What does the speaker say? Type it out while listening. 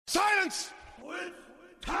Silence! It's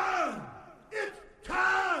time! It's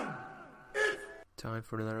time! It's time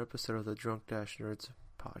for another episode of the Drunk Dash Nerds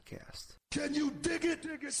podcast. Can you dig it,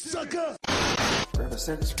 sucker? Grab a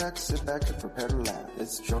six-pack, sit back and prepare to laugh.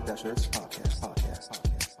 It's Drunk Dash Nerds podcast.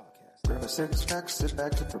 Grab a six-pack, sit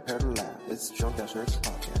back and prepare to laugh. It's Drunk Dash Nerds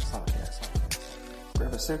podcast.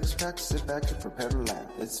 Grab a six-pack, sit back and prepare to laugh.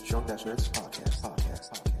 It's Drunk Dash Nerds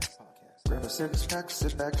podcast. Grab a six-pack,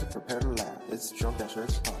 sit back and prepare to laugh. It's Drunk Dash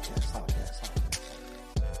Nerds podcast.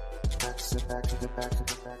 Sit back to the back of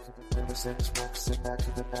the back of the grab a six-pack, sit back to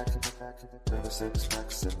the back of the back of the grab a six-pack,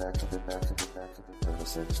 sit back to the back of the back of the grab a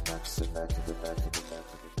six-pack, sit back to the back of the back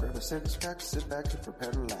of the grab a six-pack, sit back and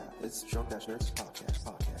prepare to laugh. It's Drunk Dash Nerds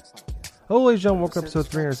podcast. Hello, ladies and gentlemen. Welcome to episode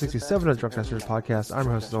 367 of the Drunk Dash Nerds podcast. I'm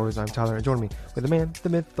your host, as always. I'm Tyler, and joining me with the man, the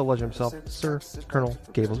myth, the legend himself, Sir Colonel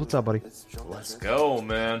Gables. What's up, buddy? Let's go,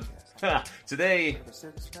 man. Today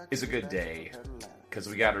is a good day because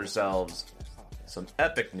we got ourselves some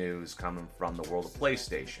epic news coming from the world of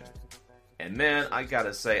PlayStation. And man, I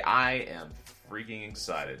gotta say, I am freaking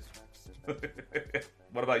excited.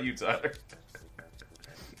 What about you, Tyler?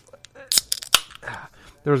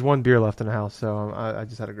 There was one beer left in the house, so I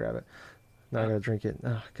just had to grab it. Now I gotta drink it.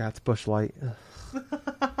 Oh, God, it's Busch Light.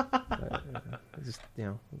 Just,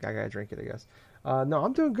 I gotta drink it, I guess. No,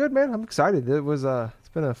 I'm doing good, man. I'm excited. It's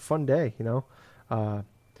been a fun day, it's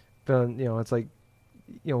like,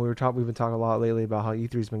 we've been talking a lot lately about how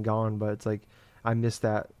E3's been gone, but it's like I miss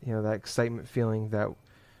that, that excitement feeling that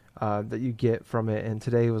you get from it. And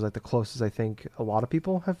today was like the closest I think a lot of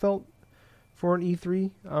people have felt for an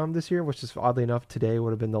E3 this year, which is oddly enough today would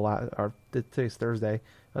have been today's Thursday.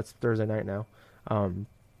 That's Thursday night now.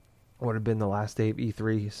 Would have been the last day of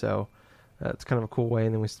E3, so it's kind of a cool way.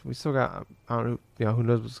 And then we still got, I don't know, who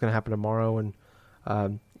knows what's going to happen tomorrow, and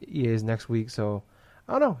EA's next week. So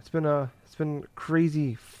I don't know. It's been a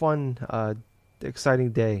crazy, fun,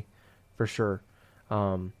 exciting day for sure.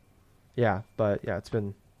 It's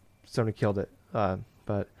been Sony killed it.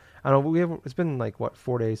 But I don't know. It's been like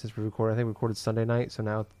 4 days since we recorded. I think we recorded Sunday night, so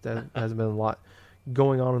now there hasn't been a lot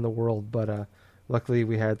going on in the world. But luckily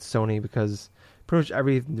we had Sony, because pretty much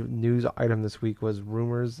every news item this week was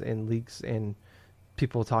rumors and leaks and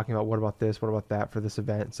people talking about what about this, what about that for this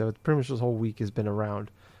event. So it's pretty much this whole week has been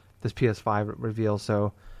around this PS5 reveal.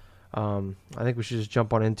 So I think we should just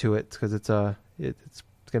jump on into it because it's gonna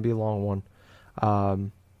be a long one. I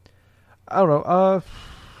don't know.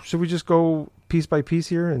 Should we just go piece by piece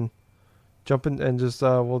here and jump in and just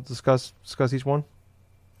we'll discuss each one?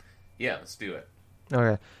 Yeah, let's do it.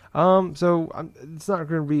 Okay. It's not going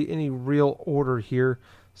to be any real order here,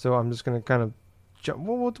 so I'm just going to kind of jump.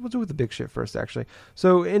 We'll do with the big shit first, actually.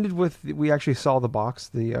 So it ended with we actually saw the box,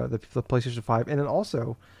 the PlayStation 5, and then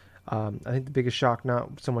also. I think the biggest shock,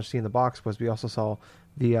 not so much seeing the box, was we also saw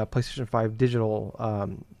the PlayStation 5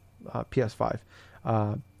 digital PS5.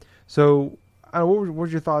 So, what were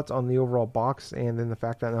your thoughts on the overall box, and then the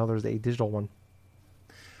fact that now there's a digital one?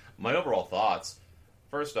 My overall thoughts,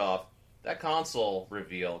 first off, that console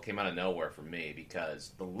reveal came out of nowhere for me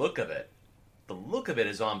because the look of it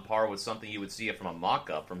is on par with something you would see it from a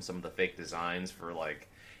mock-up from some of the fake designs for like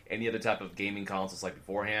any other type of gaming consoles like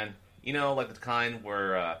beforehand. Like the kind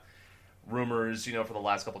where rumors, for the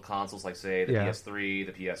last couple consoles, like, say, the PS3,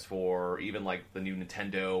 the PS4, or even, like, the new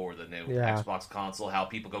Nintendo or the new Xbox console, how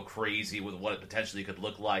people go crazy with what it potentially could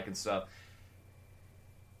look like and stuff.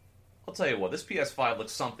 I'll tell you what, this PS5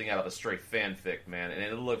 looks something out of a straight fanfic, man, and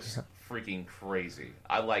it looks freaking crazy.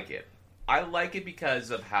 I like it. I like it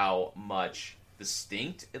because of how much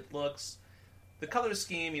distinct it looks. The color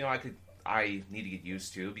scheme, I need to get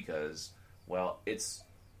used to because, well, it's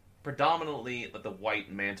predominantly the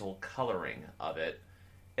white mantle coloring of it.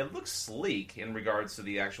 It looks sleek in regards to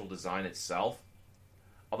the actual design itself,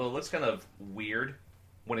 although it looks kind of weird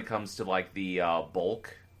when it comes to like the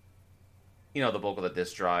bulk, the bulk of the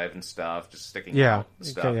disk drive and stuff, just sticking out and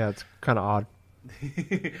stuff. Yeah, it's kind of odd.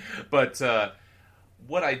 But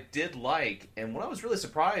what I did like, and what I was really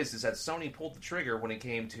surprised, is that Sony pulled the trigger when it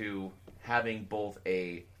came to having both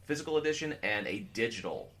a physical edition and a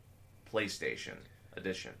digital PlayStation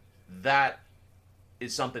edition. That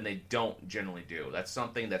is something they don't generally do. That's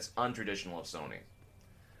something that's untraditional of Sony.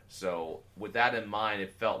 So with that in mind,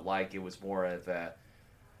 it felt like it was more of a,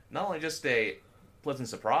 not only just a pleasant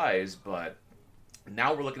surprise, but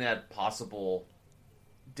now we're looking at possible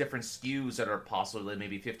different SKUs that are possibly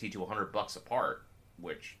maybe $50 to $100 apart,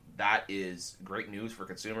 which that is great news for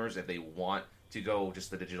consumers if they want to go just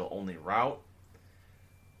the digital only route.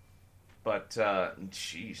 But,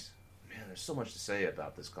 jeez. Man, there's so much to say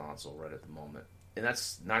about this console right at the moment. And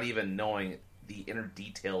that's not even knowing the inner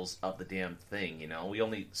details of the damn thing. You know, we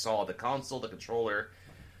only saw the console, the controller,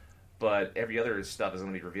 but every other stuff is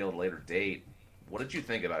going to be revealed at a later date. What did you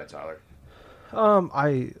think about it, Tyler?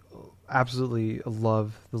 I absolutely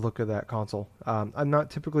love the look of that console. I'm not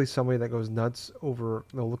typically somebody that goes nuts over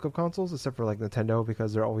the look of consoles, except for like Nintendo,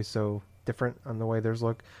 because they're always so different on the way theirs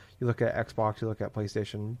look. You look at Xbox, you look at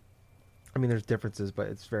PlayStation. I mean, there's differences, but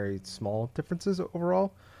it's very small differences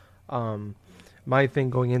overall. My thing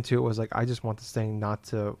going into it was like, I just want this thing not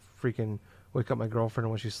to freaking wake up my girlfriend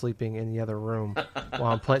when she's sleeping in the other room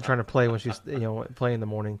while I'm trying to play when she's play in the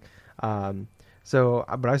morning. But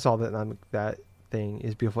I saw that, and that thing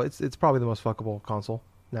is beautiful. It's probably the most fuckable console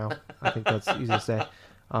now. I think that's easy to say,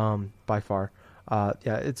 by far.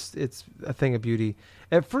 It's a thing of beauty.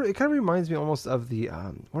 It kind of reminds me almost of the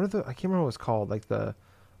I can't remember what it's called, like the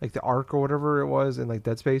arc or whatever it was in like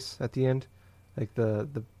Dead Space at the end, like the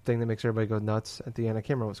thing that makes everybody go nuts at the end. I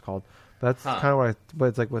can't remember what it's called. But that's kind of but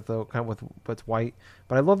it's like with what's white.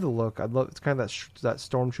 But I love the look. It's kind of that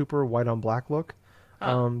Stormtrooper white on black look.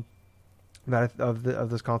 That of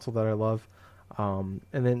this console that I love. And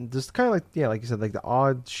then just kind of like you said, like the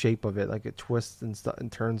odd shape of it, like it twists and stuff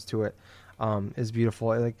and turns to it, is beautiful.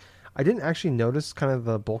 Like I didn't actually notice kind of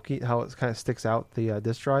the bulky, how it kind of sticks out the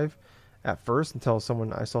disk drive at first until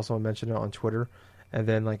I saw someone mention it on Twitter, and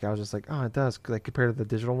then like I was just like, oh, it does, like compared to the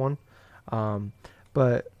digital one.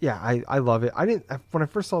 But yeah, I love it. When I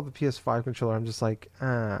first saw the PS5 controller, I'm just like,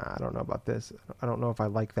 I don't know about this. I don't know if I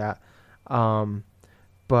like that.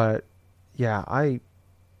 But yeah, I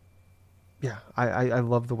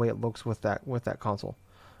love the way it looks with that console.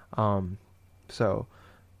 So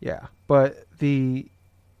yeah, but the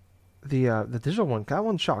digital one, that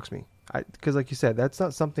one shocks me. Because like you said, that's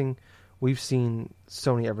not something we've seen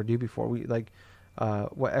Sony ever do before. We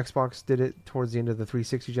what Xbox did it towards the end of the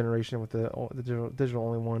 360 generation with the digital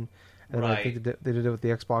only one, and then I think they did it with the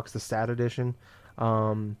Xbox, the Stat Edition.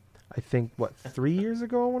 I think 3 years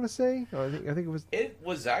ago, I want to say. I think it was. It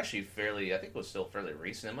was actually fairly. I think it was still fairly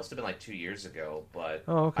recent. It must have been like 2 years ago. But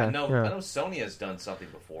okay. I know Sony has done something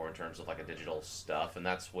before in terms of like a digital stuff, and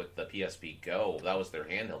that's with the PSP Go. That was their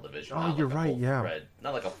handheld division. Oh, you're right. Yeah,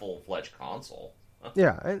 not like a full-fledged console.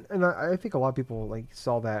 Yeah, and I think a lot of people like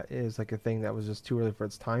saw that as like a thing that was just too early for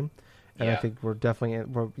its time, and I think we're definitely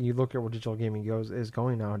where you look at where digital gaming is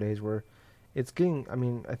going nowadays, where it's getting. I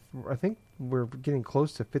mean, I think we're getting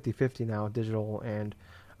close to 50-50 now, digital and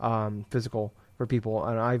physical for people,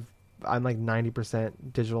 and I'm like 90%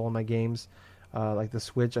 digital on my games. Like the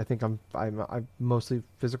Switch, I think I'm mostly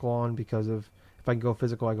physical on, because of if I can go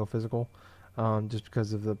physical, I go physical. Just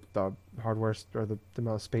because of the hardware or the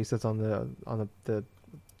amount of space that's on the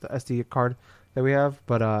SD card that we have.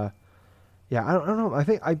 But yeah, I don't know. I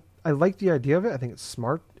think I like the idea of it. I think it's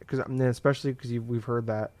smart, because especially because we've heard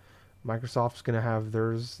that Microsoft's going to have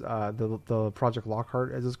theirs, the Project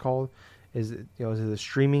Lockhart, as it's called. Is it a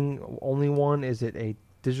streaming only one? Is it a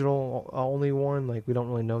digital only one? Like, we don't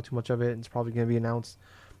really know too much of it. It's probably going to be announced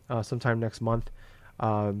sometime next month.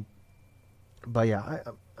 But yeah,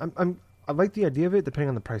 I like the idea of it, depending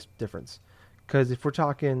on the price difference. Because if we're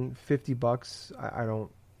talking $50, I don't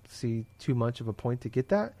see too much of a point to get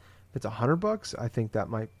that. If it's $100, I think that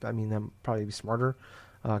might probably be smarter.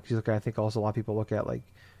 Because I think also a lot of people look at like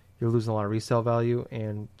you're losing a lot of resale value,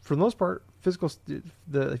 and for the most part, physical.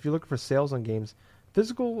 If you're looking for sales on games,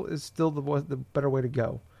 physical is still the better way to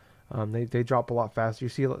go. They drop a lot faster. You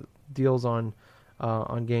see deals on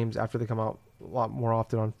games after they come out a lot more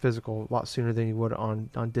often on physical, a lot sooner than you would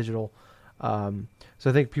on digital. So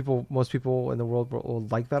I think most people in the world will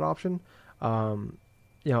like that option. For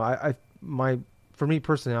me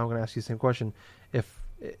personally, I'm going to ask you the same question.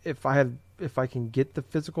 If I can get the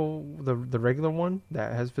physical, the regular one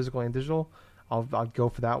that has physical and digital, I'll go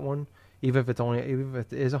for that one, even if it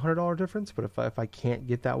is $100 difference. But if I can't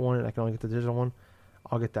get that one and I can only get the digital one,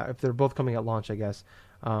 I'll get that. If they're both coming at launch, I guess,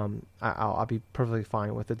 I'll be perfectly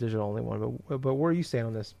fine with the digital only one. But where are you staying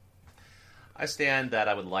on this? I stand that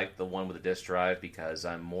I would like the one with the disc drive, because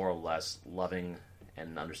I'm more or less loving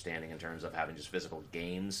and understanding in terms of having just physical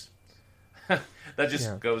games. That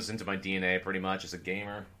just goes into my DNA pretty much as a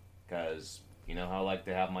gamer, because you know how I like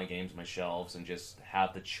to have my games on my shelves and just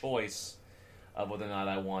have the choice of whether or not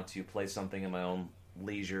I want to play something in my own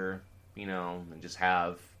leisure, and just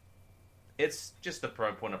have. It's just a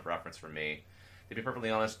point of preference for me. To be perfectly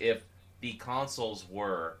honest, if the consoles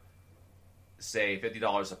were, say,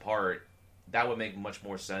 $50 apart, that would make much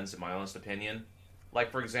more sense in my honest opinion.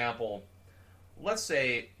 Like, for example, let's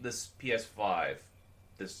say this PS5,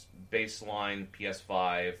 this baseline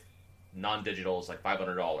PS5 non-digital is like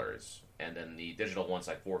 $500, and then the digital one's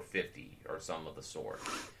like $450 or some of the sort.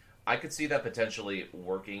 I could see that potentially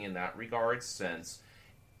working in that regard, since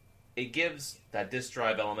it gives that disk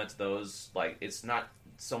drive element to those, like, it's not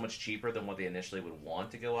so much cheaper than what they initially would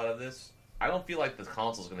want to go out of this. I don't feel like the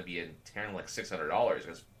console is going to be in tearing like $600,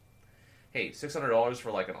 because, hey, $600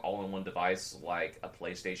 for like an all-in-one device like a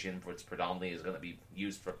PlayStation, which predominantly is going to be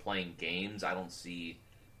used for playing games. I don't see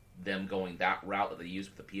them going that route that they used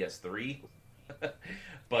with the PS3.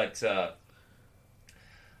 But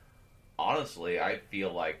honestly, I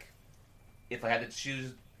feel like if I had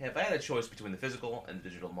a choice between the physical and the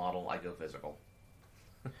digital model, I go physical.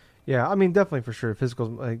 Yeah, I mean, definitely for sure. Physical,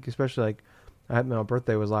 like, especially like, I had my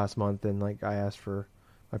birthday was last month, and like I asked for,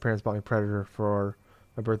 my parents bought me Predator for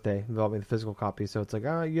my birthday. They bought me the physical copy, so it's like,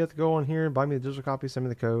 you have to go on here and buy me the digital copy, send me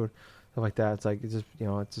the code, stuff like that. It's like, it's just,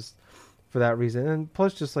 it's just for that reason, and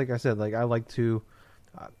plus, just like I said, like I like to,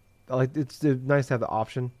 it's nice to have the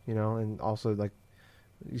option, and also like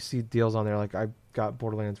you see deals on there. Like I got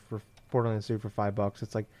Borderlands 3 for $5.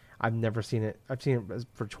 It's like I've never seen it. I've seen it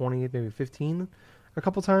for 20, maybe 15, a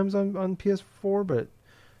couple times on PS4, but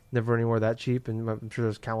never anywhere that cheap. And I'm sure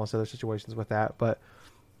there's countless other situations with that. But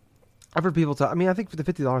I've heard people talk. I mean, I think for the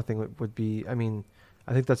 $50 thing would be. I mean,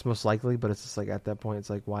 I think that's most likely. But it's just like at that point, it's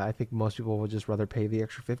like why I think most people would just rather pay the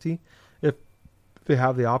extra $50 if they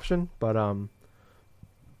have the option. But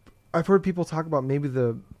I've heard people talk about maybe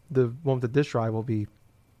the one with the disk drive will be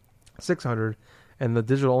 $600, and the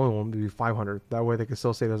digital only one will be $500. That way, they can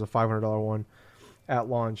still say there's a $500 one at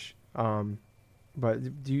launch.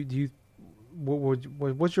 But do you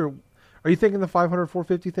what's your? Are you thinking the 500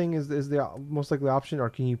 450 thing is the most likely option, or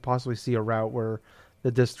can you possibly see a route where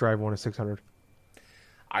the disk drive one is 600?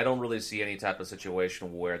 I don't really see any type of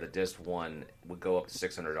situation where the disc one would go up to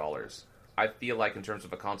 $600. I feel like in terms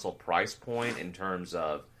of a console price point, in terms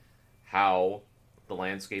of how the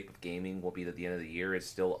landscape of gaming will be at the end of the year, is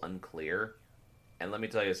still unclear. And let me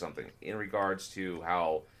tell you something, in regards to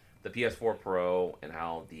how the PS4 Pro and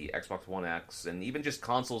how the Xbox One X and even just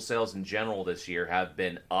console sales in general this year have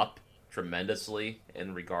been up tremendously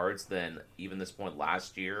in regards than even this point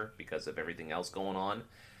last year because of everything else going on.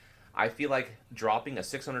 I feel like dropping a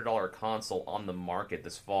 $600 console on the market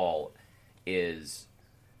this fall is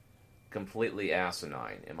completely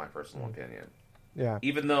asinine, in my personal opinion. Yeah.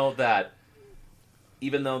 Even though that,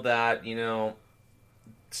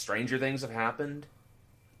 stranger things have happened,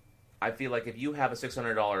 I feel like if you have a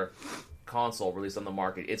 $600 console released on the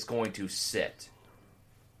market, it's going to sit.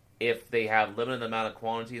 If they have limited amount of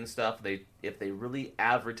quantity and stuff, if they really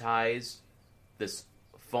advertise this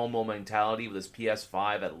FOMO mentality with this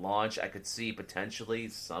PS5 at launch, I could see potentially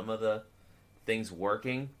some of the things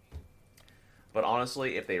working. But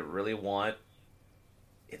honestly, if they really wanted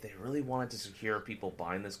to secure people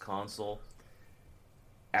buying this console,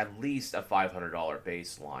 at least a $500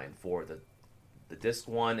 baseline for the disc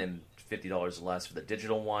one and $50 less for the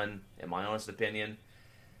digital one, in my honest opinion.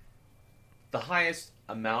 The highest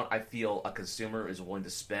amount I feel a consumer is willing to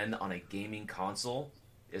spend on a gaming console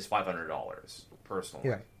is $500,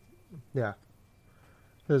 personally. Yeah.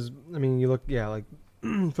 Because, I mean, you look, like, for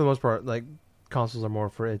the most part, like, consoles are more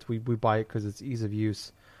for it. We buy it because it's ease of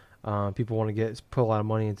use. People want to put a lot of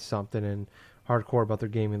money into something and hardcore about their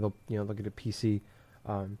gaming. They'll get a PC.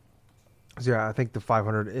 So yeah, I think the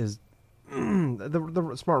 500 is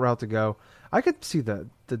the smart route to go. I could see the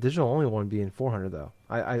digital only one being 400 though.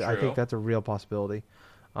 I think that's a real possibility.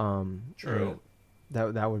 True.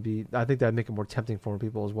 That would be. I think that'd make it more tempting for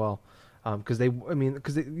people as well. Because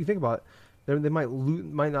you think about it, they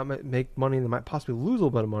might not make money. And they might possibly lose a little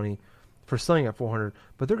bit of money for selling at 400,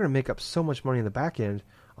 but they're going to make up so much money in the back end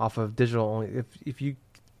off of digital only. If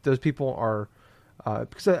those people are,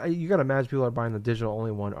 because you got to imagine people that are buying the digital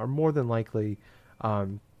only one are more than likely,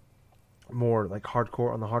 more like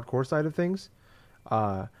hardcore on the hardcore side of things,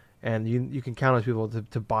 and you can count on people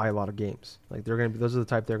to buy a lot of games. Like those are the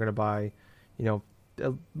type they're going to buy,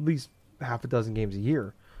 at least half a dozen games a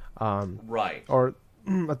year. Right. Or,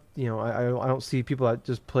 I don't see people that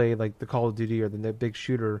just play like the Call of Duty or the big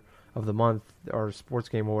shooter of the month or sports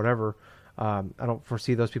game or whatever. I don't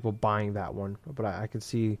foresee those people buying that one, but I can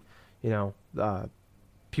see,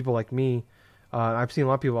 people like me. I've seen a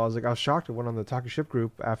lot of people. I was shocked. I went on the Talking Ship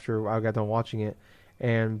group after I got done watching it,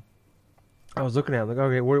 and I was looking at it, like,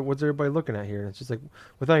 okay, what's everybody looking at here? And it's just like,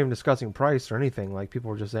 without even discussing price or anything, like people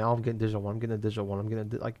were just saying, oh, I'm getting digital one, I'm getting a digital one, I'm getting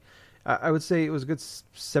like, I would say it was a good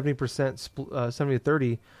 70%, 70 to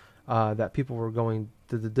 30, that people were going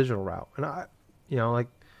to the digital route. And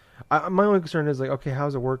my only concern is like, okay, how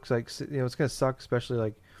does it work? Like, it's going to suck, especially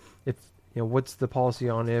like if, what's the policy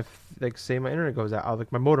on if, like, say my internet goes out,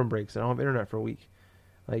 like my modem breaks and I don't have internet for a week.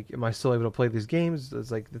 Like, am I still able to play these games?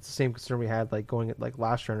 It's like it's the same concern we had like going at like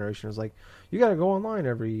last generation. It's like you got to go online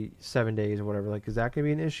every 7 days or whatever. Like, is that gonna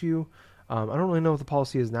be an issue? I don't really know what the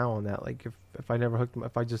policy is now on that. Like, if I never hooked,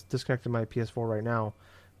 if I just disconnected my PS4 right now,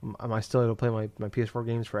 am I still able to play my PS4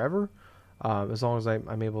 games forever? As long as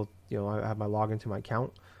I'm able, I have my login to my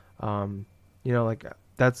account. Like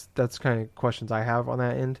that's kind of questions I have on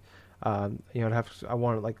that end. I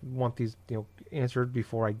want these answered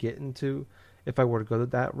before I get into if I were to go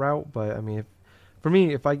that route. But I mean,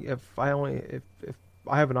 if I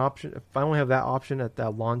have an option, if I only have that option at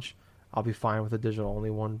that launch, I'll be fine with the digital only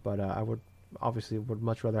one. But I would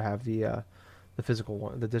much rather have the physical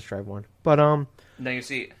one, the disc drive one. But now you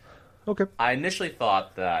see, okay, I initially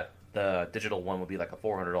thought that the digital one would be like a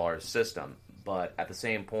 $400 system, but at the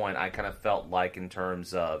same point, I kind of felt like in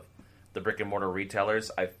terms of the brick and mortar retailers,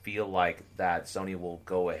 I feel like that Sony will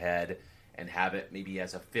go ahead and have it maybe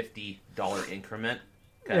as a $50 increment,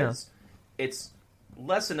 because it's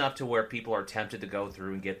less enough to where people are tempted to go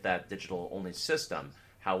through and get that digital only system.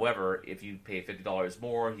 However, if you pay $50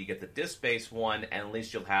 more, you get the disc-based one, and at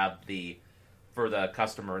least you'll have for the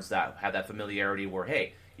customers that have that familiarity where,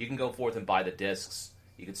 hey, you can go forth and buy the discs.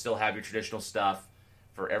 You can still have your traditional stuff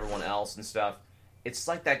for everyone else and stuff. It's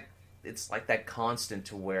like that constant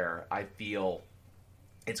to where I feel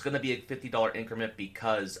it's going to be a $50 increment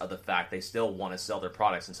because of the fact they still want to sell their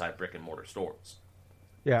products inside brick and mortar stores.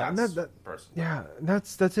 Yeah, that's personally. Yeah,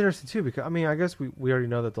 that's interesting too, because I mean, I guess we already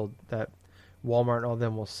know that Walmart and all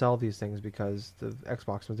them will sell these things because the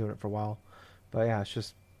Xbox was doing it for a while. But yeah, it's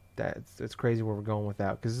just that it's crazy where we're going with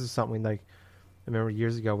that, because this is something like I remember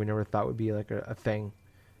years ago we never thought would be like a thing.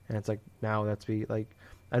 And it's like now that's be like,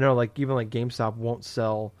 I know like even like GameStop won't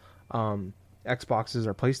sell Xboxes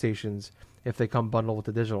or PlayStations if they come bundled with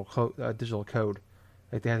the digital code.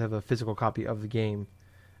 Like they have to have a physical copy of the game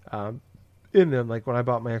in them. Like when I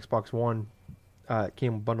bought my Xbox One, it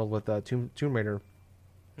came bundled with Tomb Raider,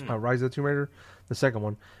 Rise of the Tomb Raider, the second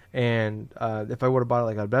one. And if I would have bought it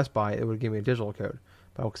like at Best Buy, it would give me a digital code.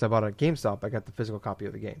 But because I bought it at GameStop, I got the physical copy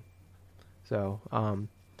of the game. So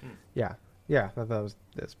yeah,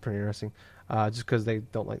 that's pretty interesting. Just because they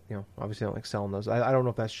don't like, obviously don't like selling those. I don't know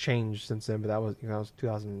if that's changed since then, but that was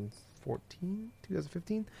 2014,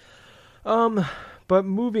 2015. But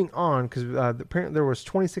moving on, because apparently there was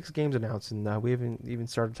 26 games announced, and we haven't even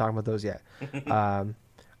started talking about those yet.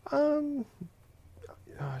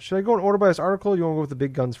 Should I go in order by this article? Or you want to go with the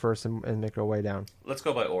big guns first and make our way down? Let's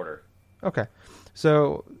go by order. Okay,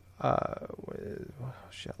 so.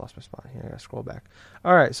 Shit, I lost my spot here. I gotta scroll back.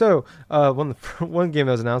 All right, so one game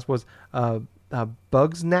that was announced was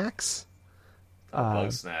Bugsnax.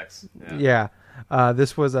 Bugsnax. Yeah.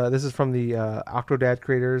 This is from the Octodad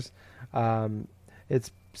creators.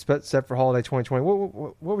 It's set for holiday 2020.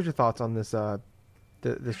 What was your thoughts on this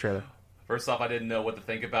this trailer? First off, I didn't know what to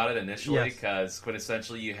think about it initially, because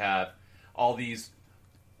quintessentially you have all these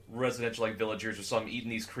residential like villagers or something eating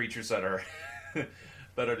these creatures that are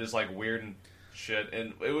that are just like weird and shit,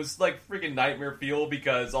 and it was like freaking nightmare fuel,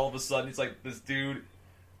 because all of a sudden it's like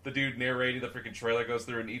the dude narrating the freaking trailer goes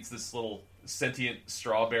through and eats this little sentient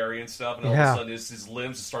strawberry and stuff, and all of a sudden his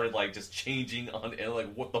limbs started like just changing on, and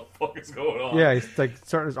like what the fuck is going on? Yeah, he's like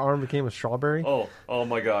his arm became a strawberry. Oh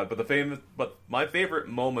my god! But my favorite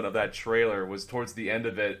moment of that trailer was towards the end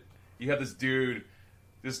of it. You have this dude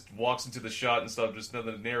just walks into the shot and stuff. Just the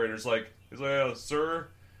narrator's like,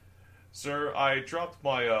 Sir, I dropped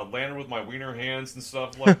my lantern with my wiener hands and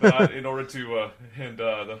stuff like that in order to, and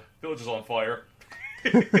the village is on fire.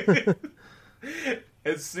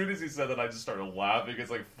 As soon as he said that, I just started laughing.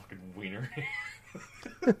 It's like, fucking wiener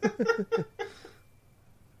hands.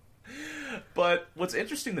 But what's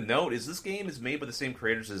interesting to note is this game is made by the same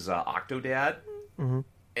creators as Octodad. Mm-hmm.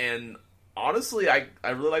 And honestly, I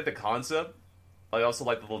really like the concept. I also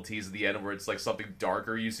like the little tease at the end where it's like something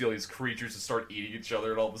darker. You see all these creatures that start eating each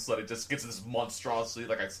other, and all of a sudden it just gets this monstrosity,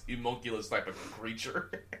 like a homunculus type of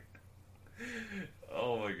creature.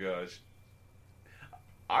 Oh my gosh.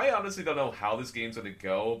 I honestly don't know how this game's going to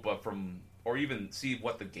go, or even see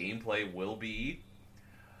what the gameplay will be.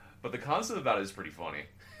 But the concept about it is pretty funny.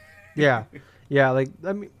 Yeah. Like,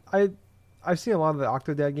 I mean, I've seen a lot of the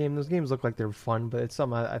Octodad game. Those games look like they're fun, but it's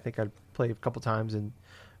something I think I'd play a couple times and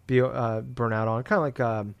be burn out on. Kind of like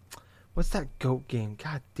what's that goat game?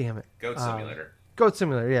 God damn it, Goat Simulator. Goat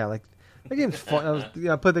Simulator, yeah. Like that game's fun.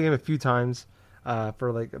 I played the game a few times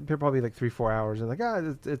for like probably like 3-4 hours, and like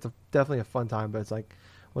it's definitely a fun time. But it's like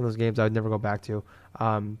one of those games I would never go back to.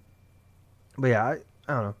 But yeah,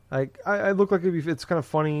 I don't know. Like I look like it's kind of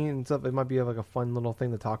funny and stuff. It might be like a fun little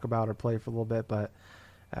thing to talk about or play for a little bit, but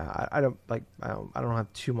I don't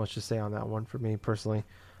have too much to say on that one for me personally.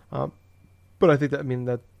 But I think that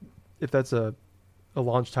that if that's a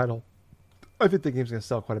launch title, I think the game's going to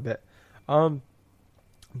sell quite a bit.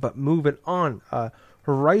 But moving on,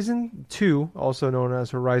 Horizon 2, also known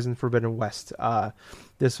as Horizon Forbidden West.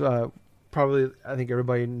 This probably, I think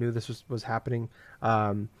everybody knew this was happening.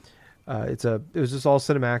 It was just all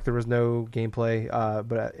cinematic. There was no gameplay.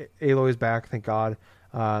 But Aloy is back, thank God.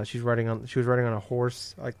 She was riding on a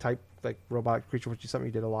horse, like robotic creature, which is something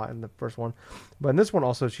you did a lot in the first one. But in this one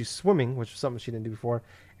also, she's swimming, which is something she didn't do before.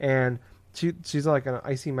 And she's like an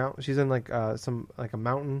icy mountain. She's in like a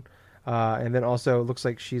mountain. And then also it looks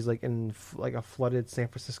like she's like in like a flooded San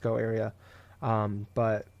Francisco area.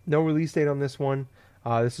 But no release date on this one.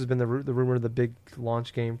 This has been the rumor of the big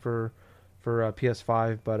launch game for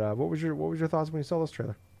PS5. But what was your thoughts when you saw this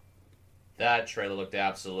trailer? That trailer looked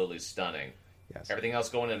absolutely stunning. Yes. Everything else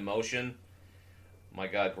going in motion. My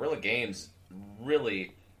God, Guerrilla Games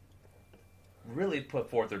really, really put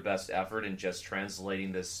forth their best effort in just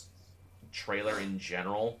translating this trailer in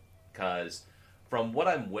general. Because from what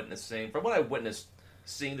I witnessed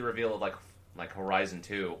seeing the reveal of like Horizon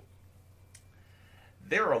 2,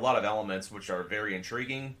 there are a lot of elements which are very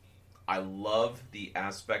intriguing. I love the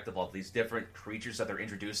aspect of all these different creatures that they're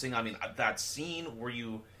introducing. I mean, that scene where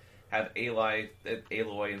you have Aloy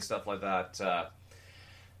and stuff like that,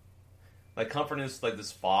 like comforting like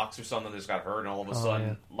this fox or something that's got hurt, and all of a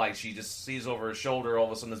sudden, like she just sees over her shoulder, all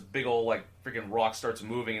of a sudden this big old like freaking rock starts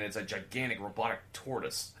moving, and it's a gigantic robotic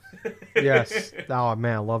tortoise. Yes. Oh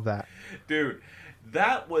man, I love that. Dude,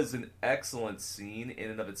 that was an excellent scene in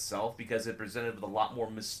and of itself because it presented with a lot more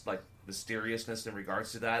mysteriousness in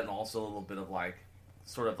regards to that, and also a little bit of like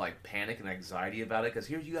sort of like panic and anxiety about it, because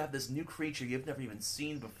here you have this new creature you've never even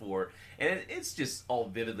seen before, and it's just all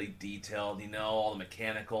vividly detailed, all the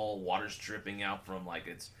mechanical, water's dripping out from like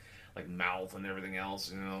its like mouth and everything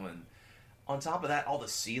else, and on top of that, all the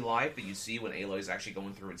sea life that you see when Aloy's actually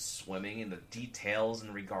going through and swimming, and the details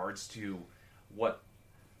in regards to what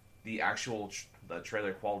the actual the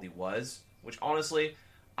trailer quality was, which honestly,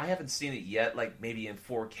 I haven't seen it yet, like maybe in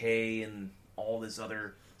 4K and all this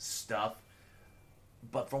other stuff.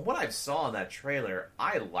 But from what I saw in that trailer,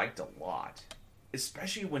 I liked a lot.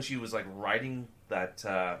 Especially when she was like riding that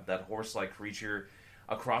horse-like creature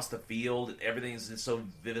across the field, and everything's just so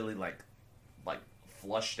vividly like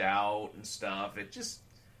flushed out and stuff.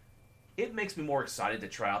 It makes me more excited to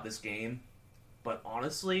try out this game. But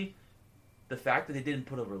honestly, the fact that they didn't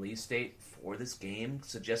put a release date for this game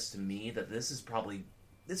suggests to me that this probably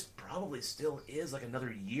still is like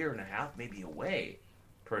another year and a half maybe away.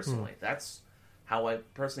 Personally, that's how I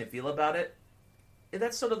personally feel about it. And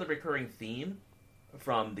that's sort of the recurring theme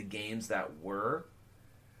from the games that were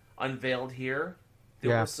unveiled here.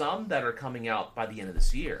 There were some that are coming out by the end of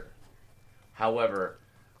this year. However,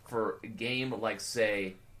 for a game like,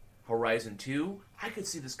 say, Horizon 2, I could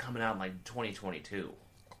see this coming out in like 2022.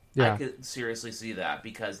 Yeah. I could seriously see that,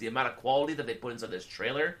 because the amount of quality that they put inside this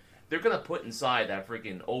trailer, they're going to put inside that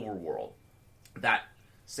freaking overworld, that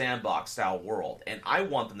sandbox-style world. And I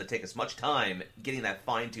want them to take as much time getting that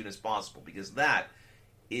fine-tuned as possible, because that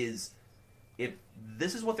is, if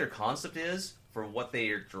this is what their concept is for what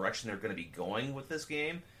direction they're going to be going with this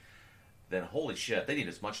game, then holy shit, they need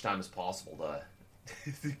as much time as possible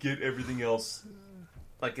to get everything else,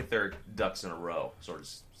 like if they're ducks in a row, so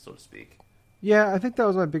to speak. Yeah, I think that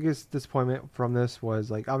was my biggest disappointment from this. Was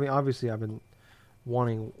like, I mean, obviously I've been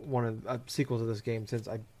wanting a sequel to this game since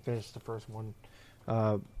I finished the first one,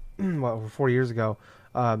 4 years ago.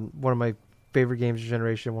 One of my favorite games of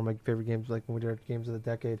generation, one of my favorite games, like when we did games of the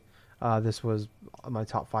decade. This was on my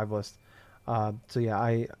top 5 list. So yeah,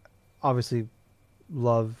 I obviously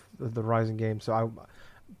love the Horizon game, so I'm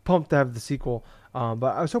pumped to have the sequel. But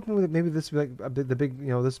I was hoping that maybe this would be like the big,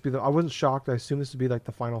 this would be I wasn't shocked. I assumed this would be like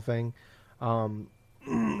the final thing,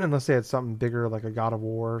 unless they had something bigger like a God of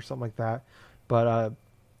War or something like that. But I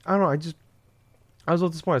don't know. I was a little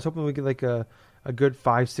disappointed. I was hoping we get like a good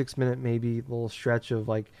 5-6 minute maybe little stretch of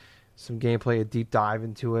like some gameplay, a deep dive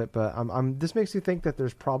into it. But this makes me think that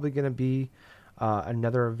there's probably going to be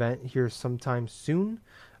another event here sometime soon,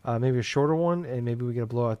 maybe a shorter one, and maybe we get a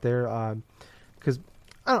blowout there. Because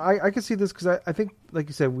I can see this, because I think, like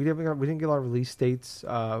you said, we didn't get a lot of release dates.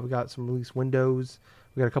 We got some release windows.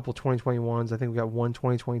 We got a couple 2021s. I think we got one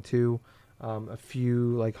 2022, a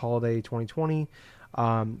few like holiday 2020.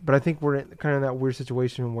 But I think we're in kind of that weird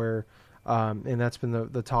situation where, and that's been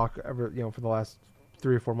the talk ever, for the last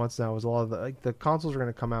 3 or 4 months now, is a lot of the consoles are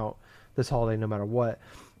going to come out this holiday no matter what.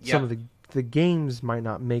 Yeah. Some of the games might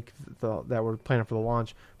not make that we're planning for the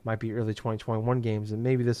launch, might be early 2021 games, and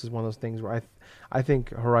maybe this is one of those things where I think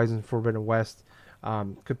Horizon Forbidden West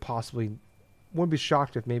could possibly, wouldn't be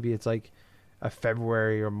shocked if maybe it's like a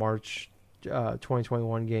February or March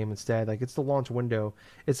 2021 game instead. Like it's the launch window.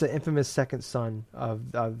 It's the infamous Second Son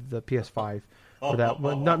of the PS5. Or that,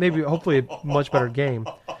 well, not maybe, hopefully a much better game.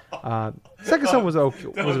 Second Son was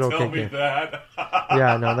okay. Was an okay game. That.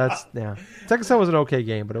 Yeah, no, Second Son was an okay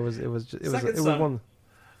game, but it was one.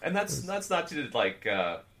 And that's not to like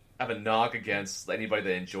have a knock against anybody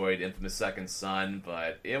that enjoyed Infamous Second Son,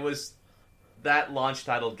 but it was that launch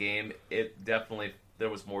title game. It definitely, there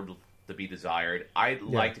was more to be desired. I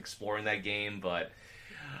liked exploring that game, but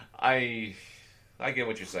I get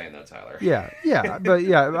what you're saying though, Tyler. Yeah, but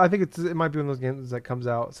yeah, I think it might be one of those games that comes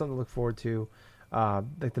out, something to look forward to,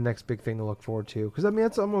 like the next big thing to look forward to. Because I mean,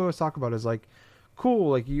 that's something we always talk about is like,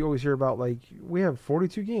 cool. Like you always hear about like we have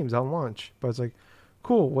 42 games on launch, but it's like,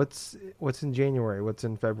 cool. What's in January? What's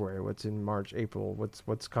in February? What's in March, April?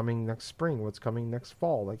 What's coming next spring? What's coming next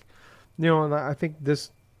fall? Like, and I think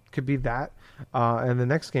this could be that. And the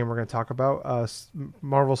next game we're going to talk about,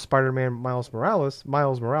 Marvel Spider-Man Miles Morales.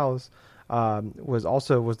 Was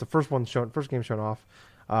the first game shown off.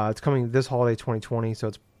 It's coming this holiday 2020, so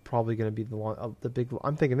it's probably going to be the big.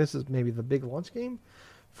 I'm thinking this is maybe the big launch game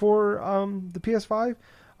for the PS5.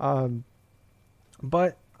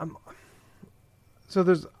 But so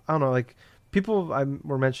there's, I don't know, like people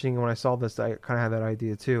were mentioning when I saw this, I kind of had that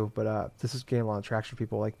idea too. But this is getting a lot of traction.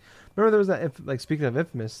 People like, remember there was that, like speaking of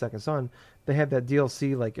Infamous Second Son, they had that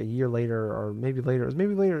DLC like a year later or maybe later. It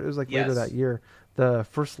was like later that year. The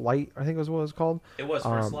First Light, I think was what it was called. It was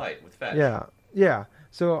First Light with Fetch. Yeah.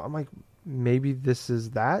 So I'm like, maybe this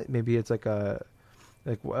is that. Maybe it's like a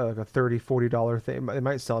 $30-$40 thing. They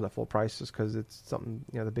might sell it at full price just because it's something,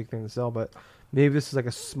 the big thing to sell. But maybe this is like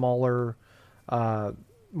a smaller,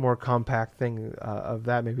 more compact thing of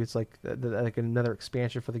that. Maybe it's like another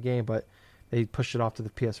expansion for the game, but they pushed it off to the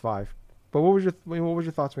PS5. But what was your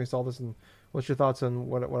thoughts when you saw this, and what's your thoughts on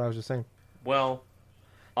what I was just saying? Well,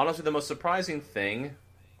 honestly, the most surprising thing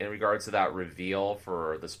in regards to that reveal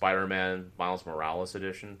for the Spider-Man Miles Morales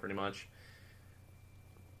edition, pretty much,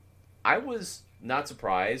 I was not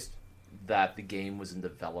surprised that the game was in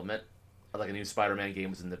development, like a new Spider-Man game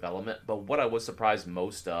was in development, but what I was surprised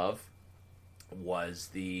most of was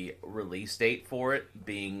the release date for it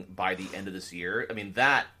being by the end of this year. I mean,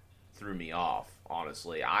 that threw me off,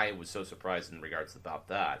 honestly. I was so surprised in regards about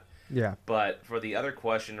that. Yeah. But for the other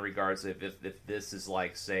question in regards to if this is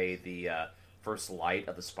like, say, the first light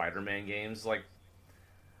of the Spider-Man games, like,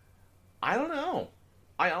 I don't know.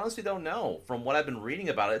 I honestly don't know. From what I've been reading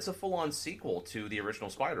about it, it's a full-on sequel to the original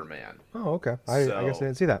Spider-Man. Oh, okay. I guess I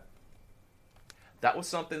didn't see that. That was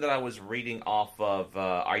something that I was reading off of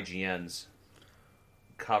IGN's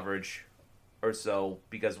coverage or so,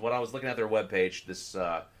 because when I was looking at their webpage this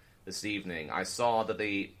evening, I saw that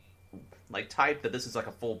they typed that this is like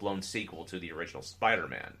a full-blown sequel to the original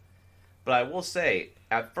Spider-Man. But I will say,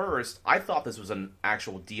 at first, I thought this was an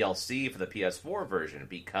actual DLC for the PS4 version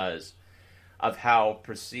because of how,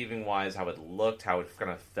 perceiving-wise, how it looked, how it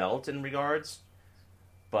kind of felt in regards.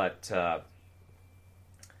 But I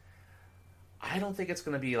don't think it's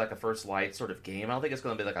going to be like a First Light sort of game. I don't think it's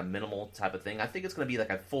going to be like a minimal type of thing. I think it's going to be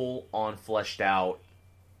like a full-on, fleshed-out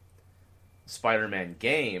Spider-Man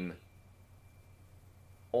game,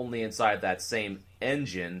 only inside that same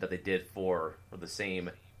engine that they did for the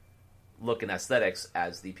same look and aesthetics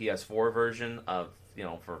as the PS4 version of,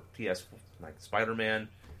 for PS, like Spider-Man.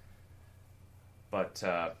 But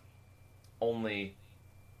only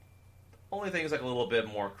thing is like a little bit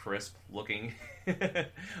more crisp looking.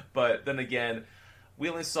 But then again, we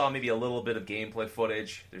only saw maybe a little bit of gameplay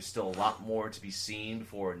footage. There's still a lot more to be seen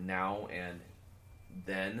for now and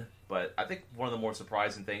then. But I think one of the more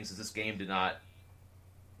surprising things is this game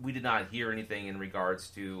we did not hear anything in regards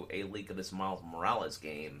to a leak of this Miles Morales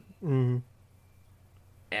game. Mm-hmm.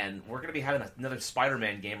 And we're going to be having another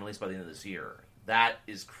Spider-Man game released by the end of this year. That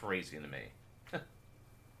is crazy to me.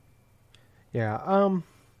 Yeah.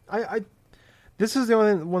 I this is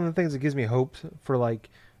one of the things that gives me hope for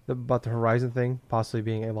about the Horizon thing possibly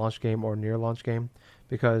being a launch game or near launch game,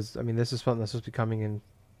 because I mean this is something that's supposed to be coming in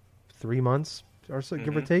 3 months or so,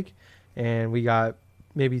 give or take, and we got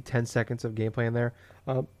maybe 10 seconds of gameplay in there.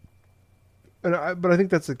 But I think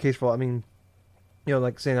that's the case for. I mean,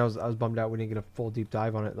 like saying I was bummed out we didn't get a full deep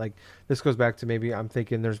dive on it. Like this goes back to maybe I'm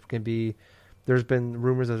thinking there's been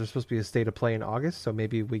rumors that there's supposed to be a state of play in August, so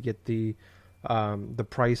maybe we get the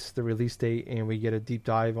price, the release date, and we get a deep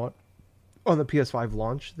dive on the PS5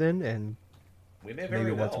 launch then, and we may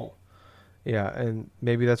very well. Yeah, and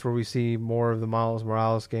maybe that's where we see more of the Miles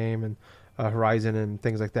Morales game, and Horizon and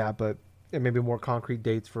things like that, but and maybe more concrete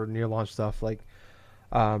dates for near launch stuff. Like,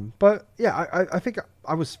 but yeah, I think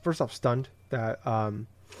I was first off stunned that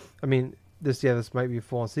I mean this might be a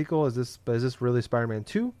full on sequel. Is this really Spider-Man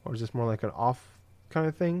 2 or is this more like an off kind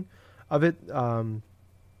of thing of it?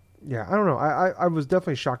 Yeah, I don't know. I was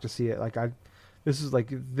definitely shocked to see it. Like this is like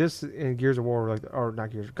this in Gears of War, like or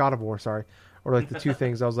not Gears, God of War, sorry, or like the two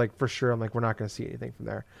things. I was like for sure. I'm like we're not going to see anything from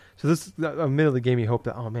there. So this admittedly gave me hope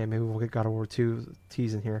that maybe we'll get God of War 2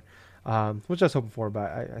 tease in here, which I was hoping for, but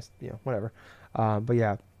I whatever. But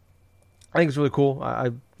yeah, I think it's really cool.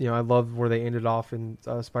 I love where they ended off in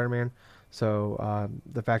Spider-Man. So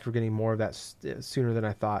the fact we're getting more of that sooner than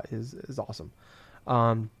I thought is awesome.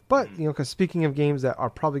 But because speaking of games that are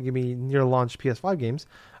probably going to be near launch PS5 games,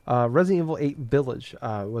 Resident Evil 8 Village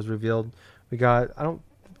was revealed. I don't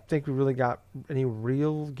think we really got any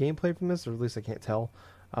real gameplay from this, or at least I can't tell.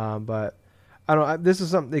 But I don't know. This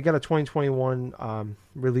is something they got a 2021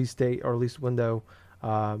 release date or release window.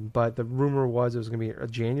 But the rumor was it was going to be a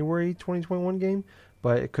January 2021 game,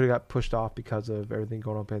 but it could have got pushed off because of everything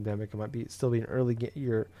going on pandemic. It might still be an early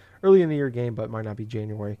in the year game, but it might not be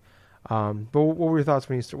January. But what were your thoughts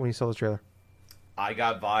when you saw the trailer? I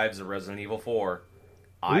got vibes of Resident Evil 4.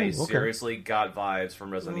 I seriously got vibes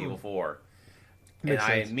from Resident Evil 4. Makes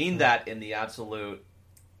and sense. I mean that in the absolute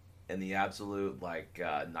like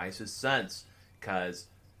nicest sense, because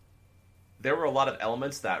there were a lot of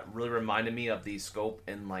elements that really reminded me of the scope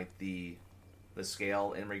and like the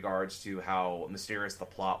scale in regards to how mysterious the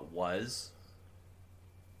plot was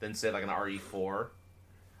than say like an RE4.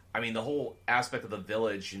 I mean, the whole aspect of the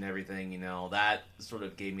village and everything, that sort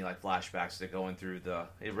of gave me like flashbacks to going through the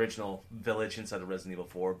original village inside of Resident Evil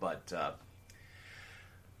 4. But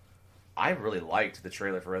I really liked the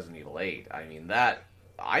trailer for Resident Evil 8. I mean,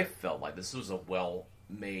 I felt like this was a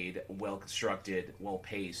well-made, well-constructed,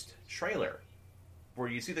 well-paced trailer. Where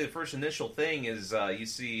you see the first initial thing is you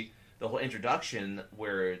see the whole introduction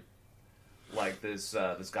where like this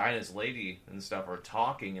guy and his lady and stuff are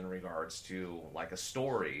talking in regards to like a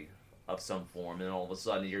story of some form, and then all of a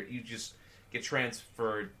sudden you just get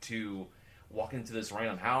transferred to walk into this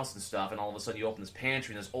random house and stuff, and all of a sudden you open this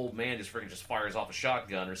pantry and this old man just freaking just fires off a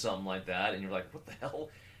shotgun or something like that, and you're like, what the hell?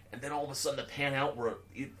 And then all of a sudden the pan out where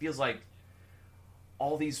it feels like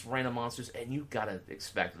all these random monsters, and you gotta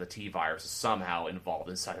expect the T-Virus is somehow involved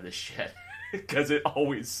inside of this shit, because it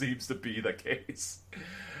always seems to be the case.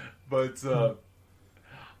 But,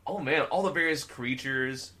 oh man, all the various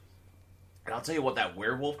creatures, and I'll tell you what, that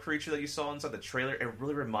werewolf creature that you saw inside the trailer, it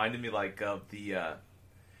really reminded me, like, of the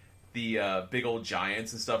big old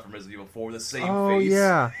giants and stuff from Resident Evil 4, the same face. Oh,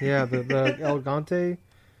 yeah, the El Gigante.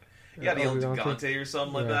 Yeah, the El Gigante or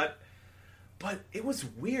something like that. But it was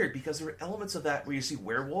weird, because there were elements of that where you see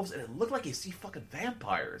werewolves, and it looked like you see fucking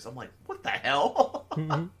vampires. I'm like, what the hell?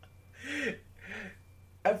 Mm-hmm.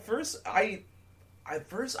 At first, I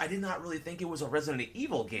did not really think it was a Resident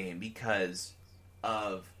Evil game because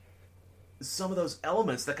of some of those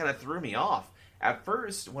elements that kind of threw me off. At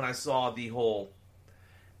first, when I saw the whole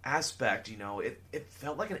aspect, it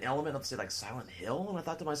felt like an element of, say, like Silent Hill, and I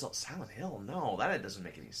thought to myself, Silent Hill? No, that doesn't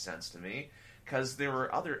make any sense to me, because there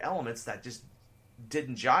were other elements that just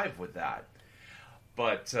didn't jive with that.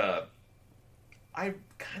 But I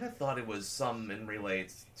kind of thought it was something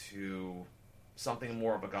relates to something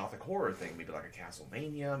more of a gothic horror thing, maybe like a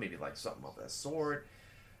Castlevania, maybe like something of that sort.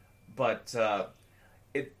 But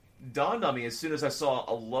it dawned on me as soon as I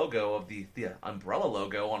saw a logo of the Umbrella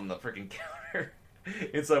logo on the freaking counter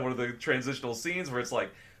inside one of the transitional scenes, where it's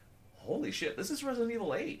like, holy shit, this is Resident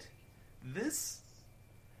Evil 8.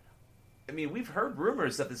 We've heard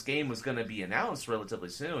rumors that this game was going to be announced relatively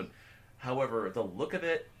soon. However, the look of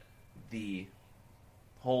it, the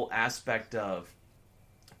whole aspect of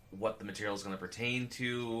what the material is going to pertain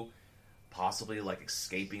to, possibly like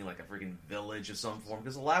escaping like a freaking village of some form,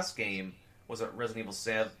 because the last game was a Resident Evil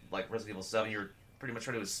 7, you're pretty much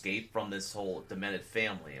trying to escape from this whole demented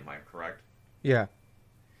family, am I correct? Yeah.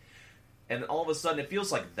 And all of a sudden it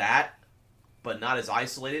feels like that, but not as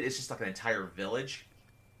isolated. It's just like an entire village,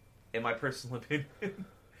 in my personal opinion.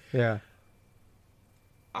 Yeah.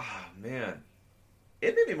 Ah, man.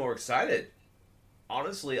 It made me more excited.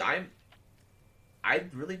 Honestly, I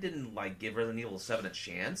really didn't give Resident Evil 7 a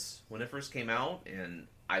chance when it first came out, and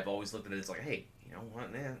I've always looked at it as like, hey, you know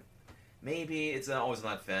what, man, maybe it's always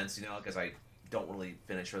on that fence, because I don't really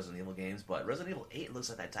finish Resident Evil games, but Resident Evil 8 looks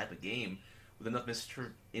like that type of game with enough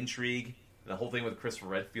intrigue, and the whole thing with Christopher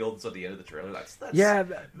Redfield at the end of the trailer.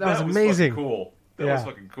 That was amazing. Cool. That was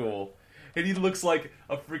fucking cool. And he looks like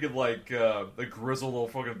a freaking a grizzled little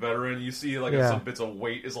fucking veteran. You see some bits of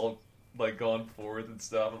weight is all like gone forth and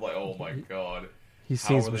stuff. I'm like, oh my god, He's how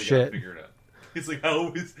seen are some they gonna shit. figure it out? It's like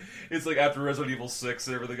how is it's like after Resident Evil 6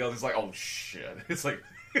 and everything else. It's like, oh shit. It's like,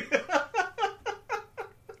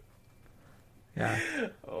 Yeah.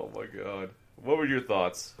 oh my god. What were your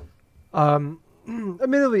thoughts?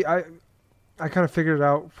 Admittedly, I kind of figured it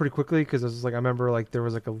out pretty quickly because I was like, I remember like there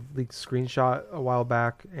was like a leaked screenshot a while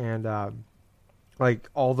back, and like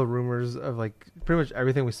all the rumors of like pretty much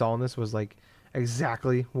everything we saw in this was like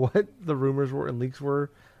exactly what the rumors were and leaks were.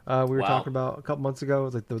 We were Wow. talking about a couple months ago. It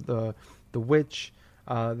was like the witch,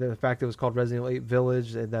 the fact that it was called Resident Evil 8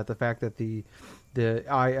 Village, and that the fact that the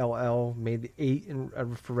ILL made the 8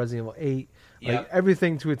 for Resident Evil 8, like Yep.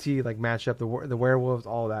 everything to a T, like matched up the werewolves,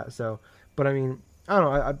 all that. So, but I mean, I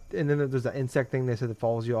don't know. And then there's that insect thing they said that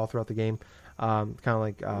follows you all throughout the game, kind of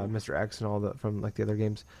like Mr. X and all that from like the other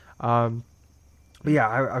games. But yeah,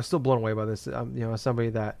 I was still blown away by this. As somebody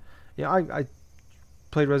that, I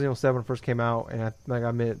played Resident Evil 7 when it first came out, and I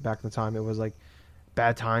admit back in the time it was like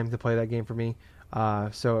bad time to play that game for me.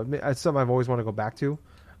 So it's something I've always wanted to go back to.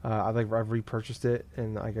 I've repurchased it,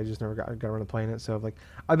 and like I just never got around to playing it. So like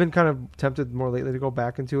I've been kind of tempted more lately to go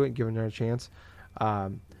back into it and give it another chance.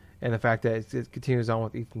 And the fact that it continues on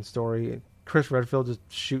with Ethan's story, and Chris Redfield just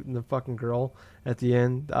shooting the fucking girl at the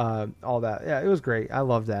end, all that. Yeah, it was great. I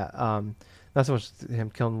love that. Not so much him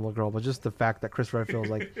killing the little girl, but just the fact that Chris Redfield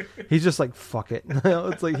is like, he's just like, fuck it.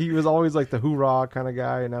 It's like he was always like the hoorah kind of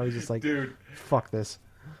guy, and now he's just like, Dude, fuck this.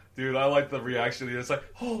 I like the reaction. It's like,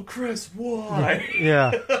 oh, Chris, why?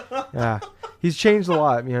 Yeah. He's changed a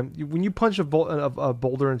lot. I mean, when you punch a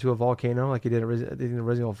boulder into a volcano like he did in Resident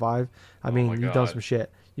Evil 5, I mean, my you've done God. some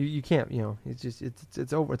shit. You can't, it's just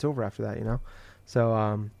it's over. It's over after that,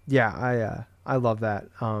 So yeah, I love that.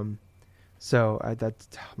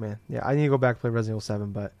 Man, yeah, I need to go back and play Resident Evil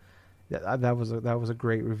 7, but that was a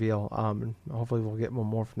great reveal. And hopefully we'll get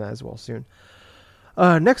more from that as well soon.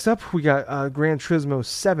 Next up, we got Gran Turismo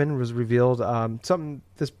 7 was revealed. Something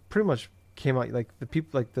this pretty much came out like the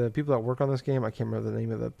people that work on this game. I can't remember the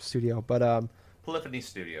name of the studio, but Polyphony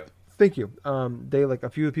Studio. thank you. They like a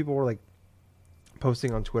few of the people were like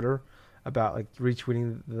posting on Twitter about like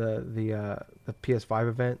retweeting the PS5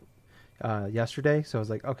 event yesterday. So I was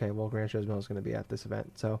like, okay, well, Gran Turismo is going to be at this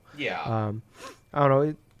event. So Yeah. I don't know.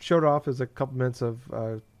 It showed off as a couple minutes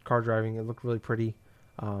of car driving. It looked really pretty.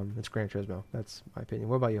 It's Gran Turismo. That's my opinion.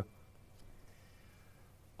 What about you?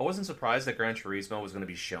 I wasn't surprised that Gran Turismo was going to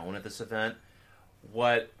be shown at this event.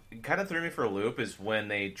 What kind of threw me for a loop is when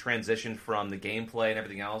they transitioned from the gameplay and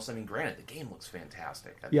everything else. I mean, granted, the game looks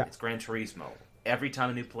fantastic. I mean, Yeah. It's Gran Turismo. Every time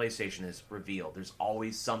a new PlayStation is revealed, there's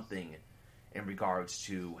always something in regards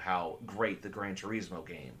to how great the Gran Turismo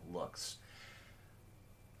game looks.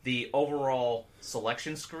 The overall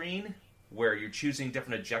selection screen, where you're choosing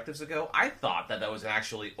different objectives to go, I thought that was an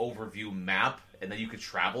actually overview map, and then you could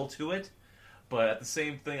travel to it. But at the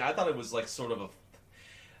same thing, I thought it was like sort of a...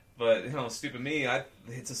 But, stupid me,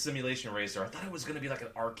 it's a simulation racer. I thought it was going to be like an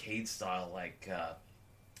arcade-style, like,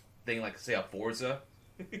 thing, like, say, a Forza.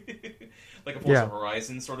 Like a Forza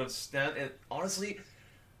Horizon sort of stunt. And honestly,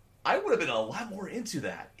 I would have been a lot more into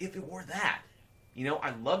that if it were that.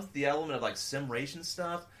 I loved the element of, like, sim racing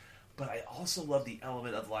stuff, but I also love the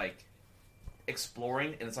element of, like,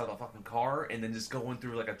 exploring inside of a fucking car and then just going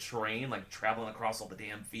through, like, a train, like, traveling across all the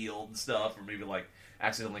damn field and stuff, or maybe, like,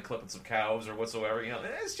 accidentally clipping some cows or whatsoever.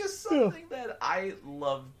 It's just something that I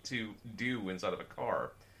love to do inside of a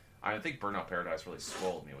car. I think Burnout Paradise really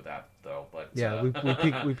spoiled me with that, though. But Yeah,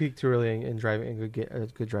 we peaked too early in driving in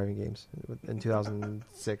good driving games in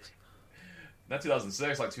 2006. Not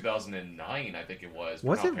 2006, like 2009, I think it was.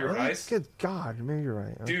 Was Burnout it really? Paradise. Good God, maybe you're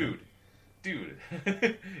right. Okay. Dude,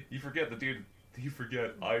 you forget the dude. You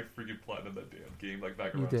forget I freaking platinumed that damn game like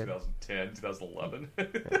back You around did. 2010, 2011. Yeah,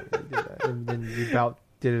 you did that. And then you about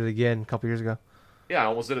did it again a couple years ago. Yeah, I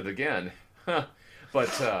almost did it again.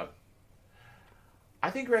 But I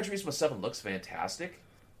think Gran Turismo 7 looks fantastic.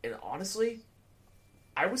 And honestly,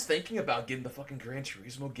 I was thinking about getting the fucking Gran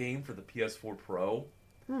Turismo game for the PS4 Pro.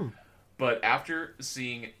 But after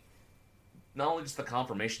seeing not only just the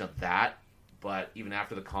confirmation of that, but even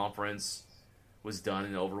after the conference was done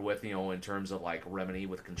and over with, in terms of like Remedy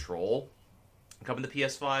with Control coming to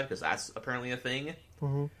PS5, because that's apparently a thing,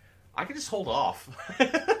 I could just hold off.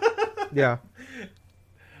 Yeah.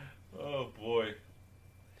 Oh boy.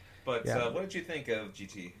 But Yeah. what did you think of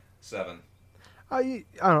GT7? I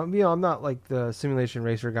don't know. I'm not like the simulation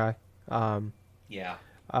racer guy. Yeah.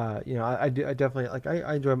 I definitely like.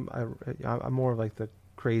 I enjoy. I'm more of like the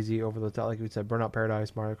crazy over the top, like we said, Burnout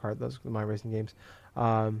Paradise, Mario Kart. Those are my racing games.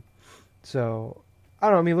 So I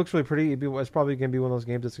don't know. I mean, it looks really pretty. It's probably gonna be one of those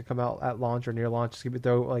games that's gonna come out at launch or near launch. It's gonna be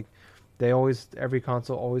though like every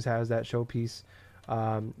console always has that showpiece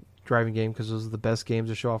driving game because those are the best games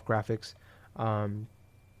to show off graphics.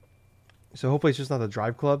 So hopefully it's just not the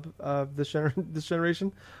Drive Club this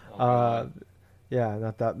generation. Yeah,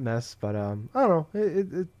 not that mess, but I don't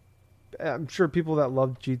know. I'm sure people that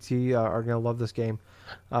love GT are gonna love this game.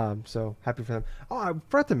 So happy for them. Oh, I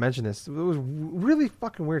forgot to mention this. It was really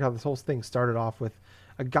fucking weird how this whole thing started off with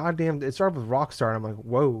a goddamn. It started with Rockstar, and I'm like,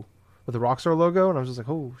 whoa, with the Rockstar logo, and I was just like,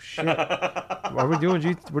 oh shit, are we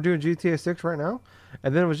doing we're doing GTA 6 right now?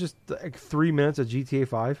 And then it was just like 3 minutes of GTA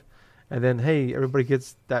 5, and then hey, everybody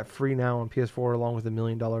gets that free now on PS4 along with $1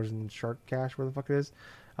 million in Shark Cash, where the fuck it is.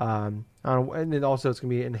 I don't know, and then also it's gonna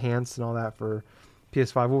be enhanced and all that for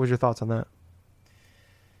PS5. What was your thoughts on that?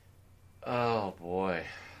 Oh boy,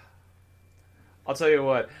 I'll tell you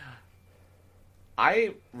what.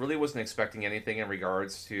 I really wasn't expecting anything in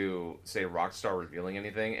regards to, say, Rockstar revealing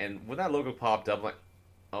anything, and when that logo popped up, I'm like,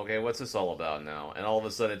 okay, what's this all about now? And all of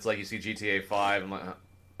a sudden, it's like you see GTA 5, I'm like,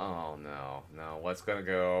 oh no, what's gonna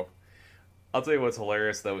go? I'll tell you what's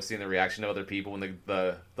hilarious though, is seeing the reaction of other people when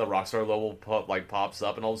the Rockstar logo pops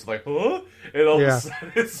up, and all of a sudden, like, huh? And all of a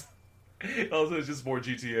sudden, it's just more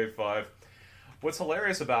GTA 5. What's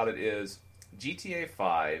hilarious about it is GTA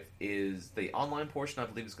 5 is the online portion. I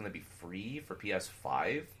believe is going to be free for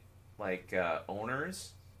PS5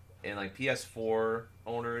 owners, and like PS4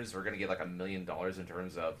 owners are going to get like $1 million in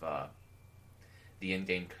terms of the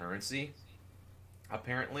in-game currency,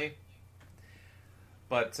 apparently.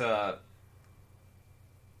 But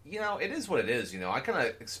it is what it is. I kind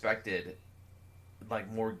of expected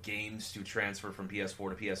like more games to transfer from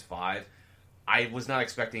PS4 to PS5. I was not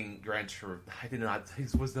expecting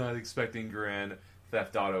was not expecting Grand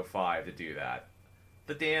Theft Auto 5 to do that.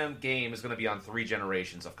 The damn game is going to be on 3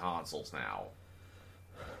 generations of consoles now.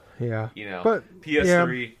 Yeah. But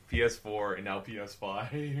PS3, PS4, and now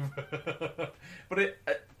PS5.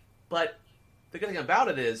 But the good thing about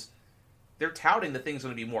it is they're touting the thing's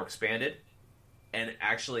going to be more expanded and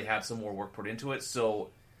actually have some more work put into it.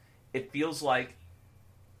 So it feels like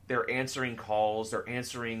they're answering calls. They're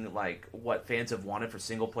answering like what fans have wanted for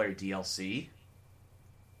single player DLC,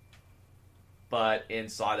 but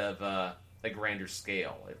inside of a grander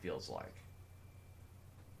scale. It feels like.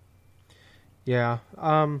 Yeah,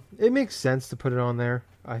 it makes sense to put it on there.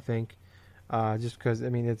 I think, just because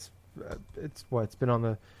it's been on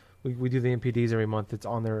the. We do the MPDs every month. It's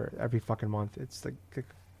on there every fucking month. It's like,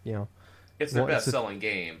 it's the best selling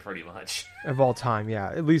game, pretty much of all time. Yeah,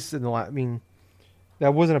 at least in the last.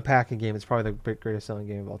 That wasn't a packing game. It's probably the greatest selling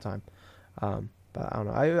game of all time. But I don't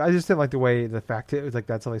know. I just didn't like the fact it was like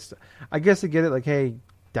that's how they. I guess I get it. Like, hey,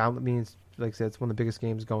 down means like I said, it's one of the biggest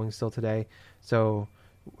games going still today. So,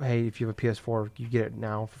 hey, if you have a PS4, you get it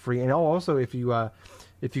now for free. And also, if you get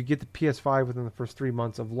the PS5 within the first 3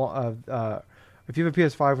 months if you have a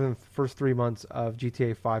PS5 within the first 3 months of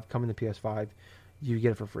GTA 5 coming to PS5, you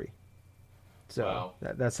get it for free. So wow.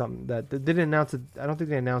 That's something that they didn't announce it. I don't think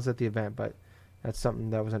they announced it at the event, but. That's something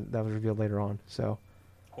that was revealed later on. So,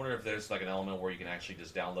 I wonder if there's like an element where you can actually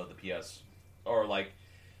just download the PS or like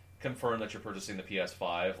confirm that you're purchasing the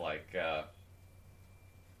PS5. Like,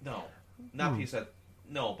 no, not PS5.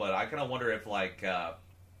 No, but I kind of wonder if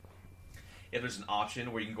if there's an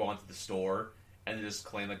option where you can go onto the store and just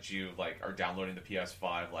claim that you are downloading the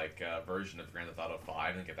PS5 version of Grand Theft Auto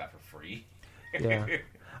 5 and get that for free. Yeah.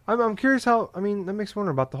 I'm curious how. That makes me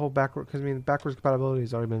wonder about the whole backward because backwards compatibility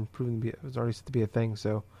has already been proven to be. It was already said to be a thing.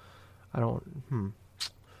 So I don't.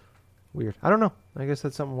 Weird. I don't know. I guess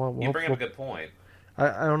that's something. You bring up a good point.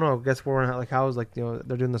 I don't know. I guess we're how is they're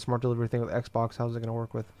doing the smart delivery thing with Xbox. How's it going to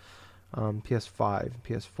work with PS5,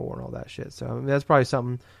 PS4, and all that shit? So that's probably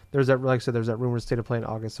something. There's that. Like I said, there's that rumored state of play in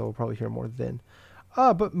August. So we'll probably hear more then.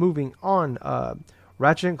 But moving on.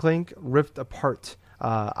 Ratchet and Clank Rift Apart.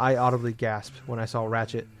 I audibly gasped when I saw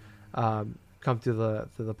Ratchet come through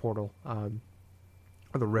the portal, or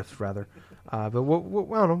the rift rather. But I don't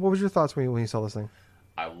know. What was your thoughts when you saw this thing?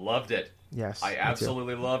 I loved it. Yes, I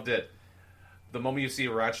absolutely loved it. The moment you see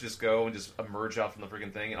Ratchet just go and just emerge out from the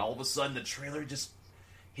freaking thing, and all of a sudden the trailer just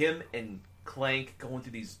him and Clank going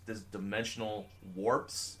through these dimensional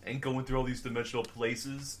warps and going through all these dimensional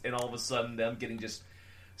places, and all of a sudden them getting just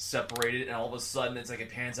separated, and all of a sudden it's like it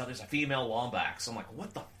pans out. There's a female Lombax. I'm like,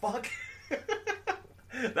 what the fuck?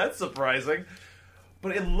 That's surprising,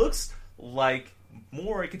 but it looks like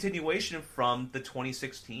more a continuation from the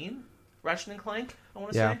 2016 Ratchet and Clank. I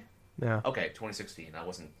want to say, yeah. Okay, 2016. I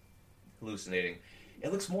wasn't hallucinating.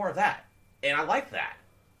 It looks more of that, and I like that.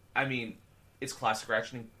 It's classic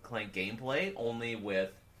Ratchet and Clank gameplay, only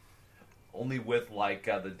with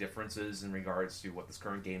the differences in regards to what this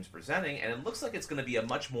current game's presenting, and it looks like it's going to be a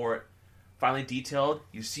much more finely detailed.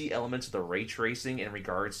 You see elements of the ray tracing in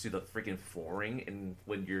regards to the freaking flooring and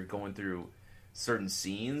when you're going through certain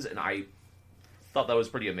scenes, and I thought that was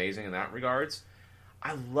pretty amazing in that regards.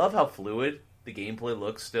 I love how fluid the gameplay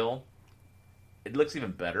looks still. It looks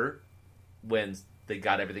even better when they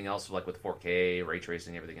got everything else like with 4K, ray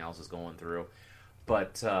tracing, everything else is going through.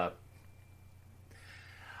 But, oh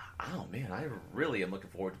man, I really am looking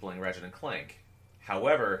forward to playing Ratchet and Clank.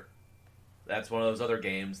 However, that's one of those other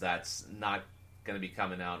games that's not going to be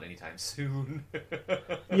coming out anytime soon.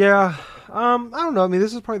 Yeah, I don't know. I mean,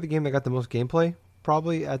 this is probably the game that got the most gameplay,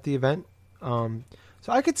 probably at the event. So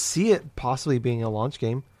I could see it possibly being a launch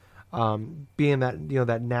game, being that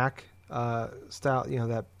that knack style.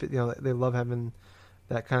 That they love having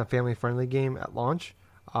that kind of family friendly game at launch.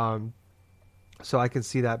 So I can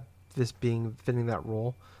see that this being fitting that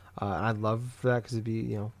role. I'd love that because it'd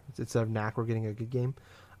be instead of knack, we're getting a good game.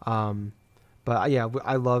 But yeah,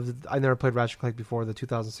 I never played Ratchet & Clank before, the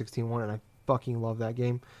 2016 one, and I fucking love that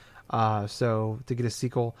game. So to get a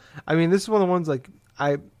sequel, I mean, this is one of the ones like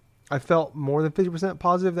I felt more than 50%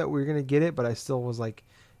 positive that we were gonna get it, but I still was like,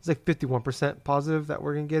 it's like 51% positive that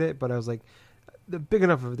we're gonna get it. But I was like, the big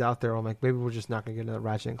enough of a doubt there. I'm like, maybe we're just not gonna get another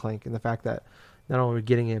Ratchet & Clank, and the fact that not only we're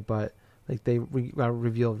getting it, but like they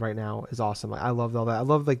revealed right now is awesome. Like, I loved all that. I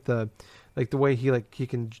love like the way he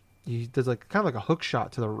does like kind of like a hook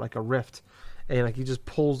shot to like a rift, and like he just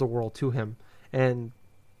pulls the world to him, and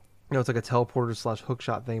it's like a teleporter / hook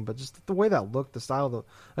shot thing. But just the way that looked, the style, like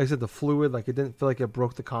I said, the fluid, like it didn't feel like it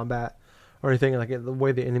broke the combat or anything. Like the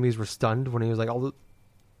way the enemies were stunned when he was like all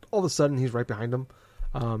of a sudden he's right behind him.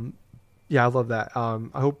 Yeah, I love that. I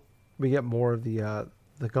hope we get more of the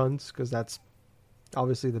guns, because that's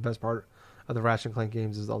obviously the best part of the Ratchet & Clank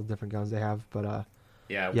games is all the different guns they have. But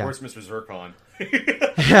yeah, where's Mr. Zircon?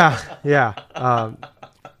 yeah.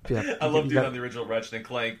 I love doing on the original Ratchet &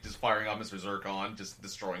 Clank, just firing on Mr. Zircon, just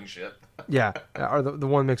destroying shit. Yeah, or the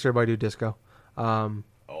one makes everybody do disco.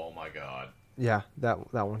 Oh my god. Yeah, that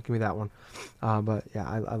one. Give me that one. But yeah,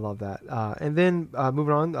 I love that. And then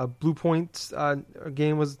moving on, Blue Point's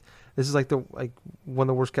game this is like one of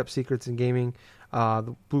the worst kept secrets in gaming.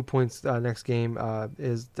 The Blue Point's next game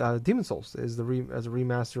is Demon's Souls, is as a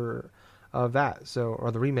remaster of that. So,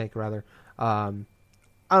 or the remake rather. I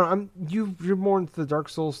don't know. You're more into the Dark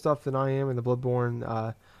Souls stuff than I am, and the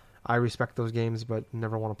Bloodborne. I respect those games, but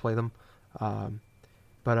never want to play them.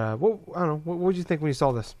 But I don't know. What did you think when you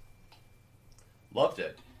saw this? Loved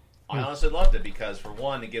it. I honestly loved it because, for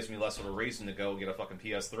one, it gives me less of a reason to go get a fucking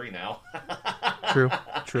PS3 now.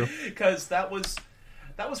 True. Because that was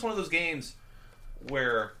one of those games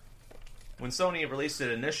where, when Sony released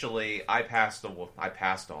it initially, I passed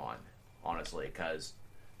on, honestly, because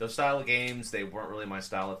those style of games, they weren't really my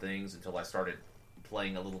style of things until I started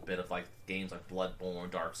playing a little bit of like games like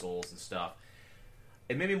Bloodborne, Dark Souls, and stuff.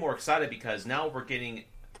 It made me more excited because now we're getting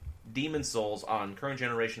Demon's Souls on current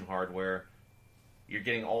generation hardware. You're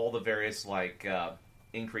getting all the various like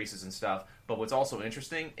increases and stuff. But what's also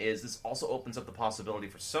interesting is this also opens up the possibility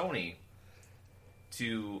for Sony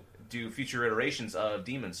to do future iterations of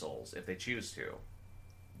Demon's Souls if they choose to.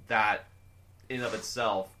 That, in and of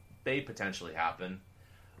itself, may potentially happen.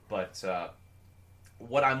 But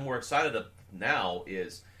what I'm more excited of now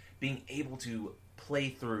is being able to play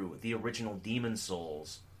through the original Demon's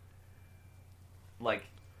Souls, like,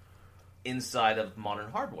 inside of modern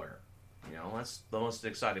hardware. That's the most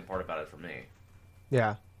exciting part about it for me.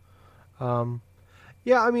 Yeah.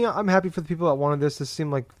 Yeah, I mean, I'm happy for the people that wanted this. This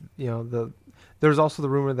seemed like, there's also the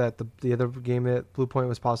rumor that the other game that Blue Point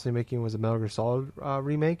was possibly making was a Metal Gear Solid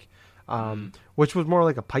remake, which was more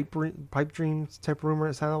like a pipe dreams type rumor,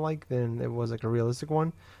 it sounded like, than it was like a realistic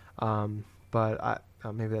one. But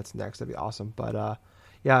maybe that's next. That'd be awesome. But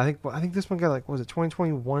yeah, I think this one got like, what was it,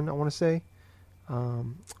 2021? I want to say. I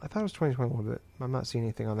thought it was 2021, but I'm not seeing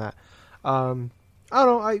anything on that. I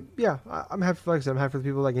don't know. I'm happy. Like I said, I'm happy for the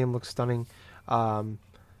people. That game looks stunning.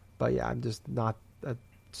 But yeah, I'm just not a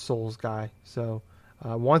Souls guy. So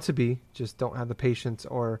want to be, just don't have the patience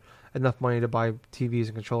or enough money to buy TVs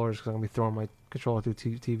and controllers, because I'm gonna be throwing my controller through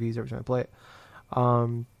TVs every time I play it.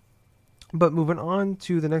 But moving on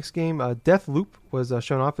to the next game, Deathloop was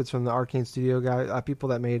shown off. It's from the Arcane Studio guy, people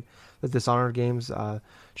that made the Dishonored games.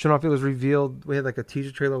 Shown off, it was revealed. We had like a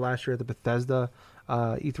teaser trailer last year at the Bethesda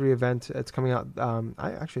E3 event. It's coming out.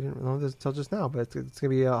 I actually didn't know this until just now, but it's going to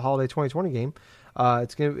be a holiday 2020 game.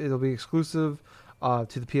 It'll be exclusive to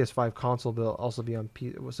the PS5 console, but it'll also be on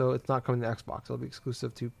so it's not coming to Xbox. It'll be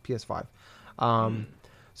exclusive to PS5.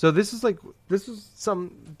 So this is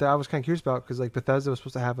something that I was kind of curious about because like Bethesda was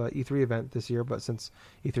supposed to have a E3 event this year, but since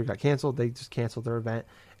E3 got canceled, they just canceled their event.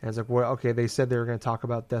 And it's like, well, okay, they said they were going to talk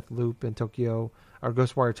about Deathloop and Tokyo or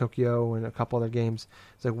Ghostwire Tokyo and a couple other games.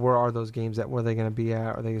 It's like, where are those games at? Where are they going to be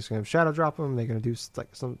at? Are they just going to shadow drop them? Are they going to do like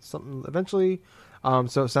something eventually?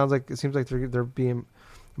 So it seems like they're being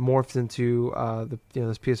morphed into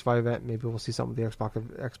this PS5 event. Maybe we'll see something with the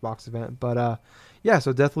Xbox event. But yeah,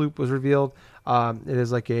 so Deathloop was revealed. It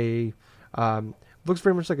is like a looks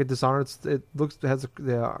very much like a Dishonored. It has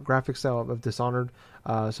the graphic style of Dishonored.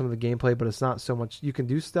 Some of the gameplay, but it's not so much. You can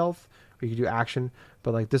do stealth or you can do action,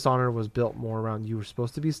 but like Dishonored was built more around you were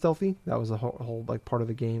supposed to be stealthy. That was the whole like part of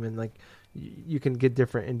the game, and like you can get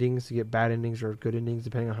different endings. You get bad endings or good endings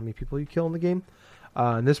depending on how many people you kill in the game.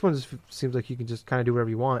 And this one just seems like you can just kind of do whatever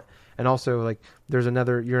you want. And also, like, you're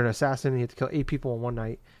an assassin, and you have to kill 8 people in one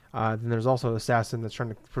night. Then there's also an assassin that's trying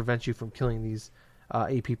to prevent you from killing these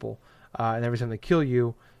 8 people. And every time they kill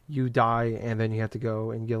you, you die, and then you have to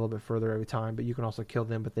go and get a little bit further every time. But you can also kill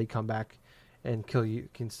them, but they come back and kill you.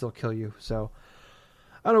 Can still kill you. So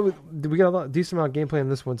I don't know. We got a decent amount of gameplay in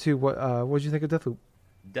this one too. What did you think of Deathloop?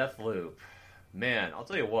 Deathloop, man, I'll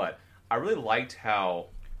tell you what. I really liked how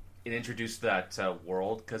it introduced that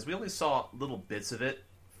world, because we only saw little bits of it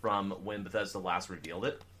from when Bethesda last revealed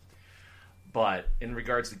it. But in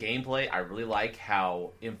regards to gameplay, I really like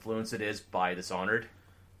how influenced it is by Dishonored.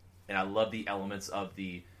 And I love the elements of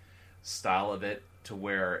the style of it to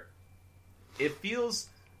where it feels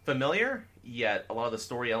familiar, yet a lot of the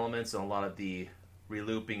story elements and a lot of the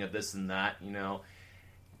relooping of this and that,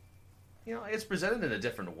 it's presented in a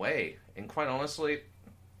different way. And quite honestly,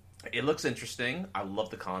 it looks interesting. I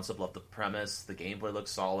love the concept, love the premise. The gameplay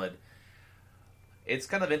looks solid. It's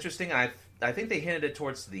kind of interesting. I think they hinted it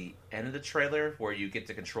towards the end of the trailer, where you get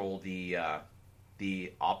to control the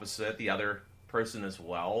opposite, the other person as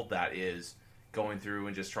well, that is going through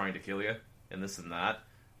and just trying to kill you, and this and that.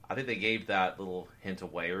 I think they gave that little hint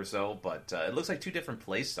away or so, but it looks like 2 different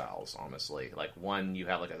play styles, honestly. Like, one, you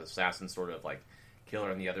have like an assassin sort of like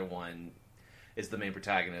killer, and the other one is the main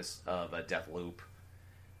protagonist of a Deathloop,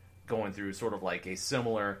 going through sort of like a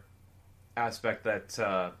similar aspect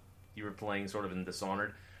that you were playing sort of in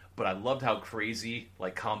Dishonored. But I loved how crazy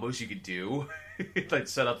like combos you could do. Like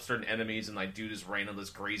set up certain enemies and like do this random, this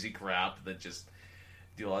crazy crap that just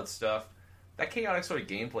do all that stuff. That chaotic sort of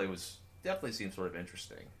gameplay was definitely seemed sort of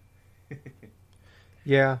interesting.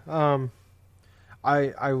 Yeah,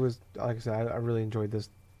 I was, like I said, I really enjoyed this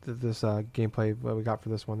gameplay what we got for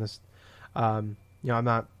this one. I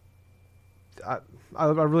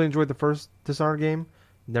really enjoyed the first Dishonored game.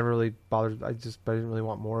 Never really bothered. I didn't really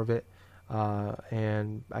want more of it.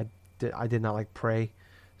 And I did not like Prey,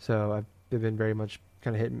 so they've been very much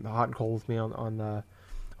kind of hitting hot and cold with me on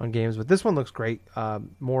games. But this one looks great.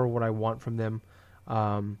 More what I want from them.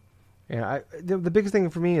 And the biggest thing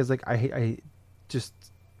for me is like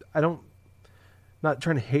not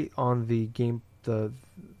trying to hate on the game the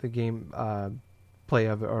game play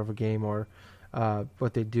of a game or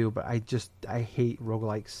what they do, but I hate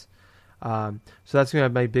roguelikes. So that's going to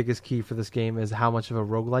be my biggest key for this game is how much of a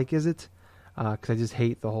roguelike is it? Because I just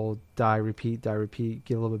hate the whole die, repeat, get a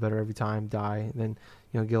little bit better every time, die, and then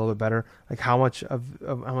get a little bit better. Like how much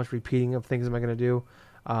repeating of things am I going to do?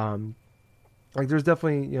 Like there's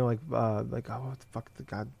definitely oh what the fuck,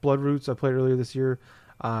 Blood Roots I played earlier this year.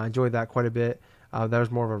 Enjoyed that quite a bit. There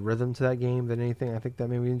was more of a rhythm to that game than anything. I think that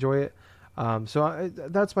made me enjoy it.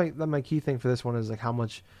 That's my key thing for this one is like how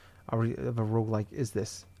much of a roguelike is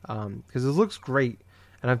this? Because it looks great,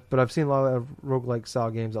 but I've seen a lot of roguelike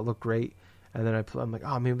style games that look great, and then I'm like,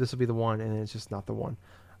 oh, maybe this will be the one, and it's just not the one.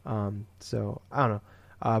 So I don't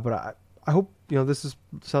know, but I hope sounds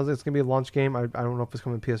like it's gonna be a launch game. I don't know if it's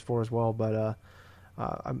coming to PS4 as well, but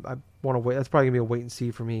I want to wait. That's probably gonna be a wait and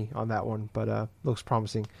see for me on that one, but looks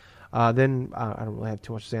promising. Then I don't really have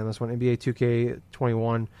too much to say on this one. NBA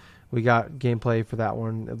 2K21, we got gameplay for that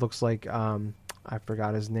one. It looks like I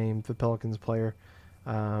forgot his name, the Pelicans player,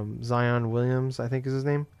 Zion Williams, I think is his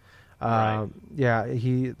name. Right. Yeah,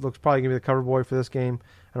 he looks probably gonna be the cover boy for this game.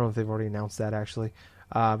 I don't know if they've already announced that actually,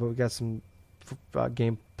 but we got some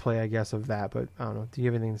gameplay, I guess, of that. But I don't know. Do you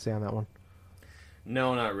have anything to say on that one?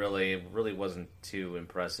 No, not really. It really wasn't too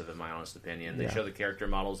impressive, in my honest opinion. They Yeah. show the character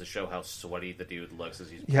models to show how sweaty the dude looks as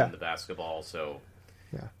he's Yeah. playing the basketball. So,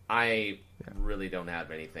 Yeah. I really don't have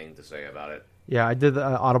anything to say about it. Yeah, I did the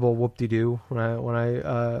audible whoop-de-doo when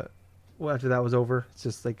I after that was over. It's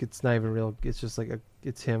just like it's not even real. It's just like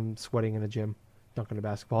it's him sweating in a gym, dunking a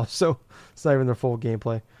basketball. So it's not even the full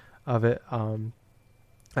gameplay of it.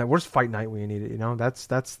 Where's Fight Night when you need it?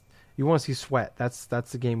 That's you want to see sweat. That's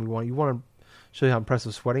the game we want. You want to show you how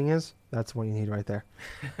impressive sweating is. That's what you need right there.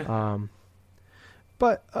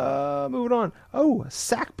 But moving on. Oh,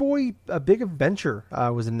 Sackboy: A Big Adventure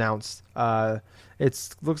was announced.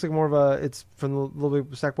 It looks like more of a. It's from the Little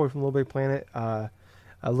Big Sackboy from Little Big Planet.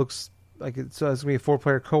 Looks like it's gonna be a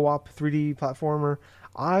 4-player co-op 3D platformer.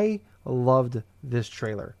 I loved this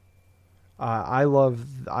trailer. I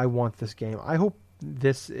want this game. I hope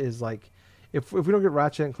this is like, if we don't get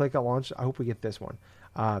Ratchet and Clank at launch, I hope we get this one,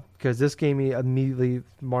 because this gave me immediately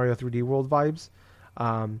Mario 3D World vibes.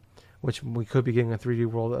 Which we could be getting a 3D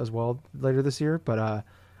World as well later this year, but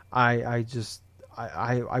I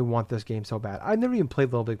want this game so bad. I've never even played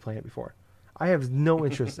Little Big Planet before. I have no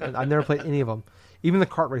interest. I've never played any of them, even the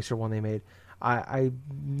kart racer one they made. I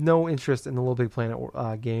no interest in the Little Big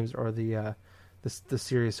Planet games or the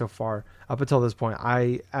series so far up until this point.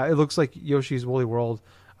 It looks like Yoshi's Woolly World,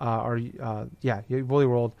 Woolly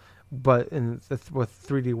World, but with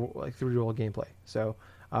 3D World gameplay. So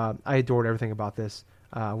I adored everything about this.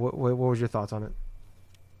 What was your thoughts on it?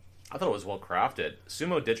 I thought it was well crafted.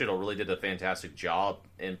 Sumo Digital really did a fantastic job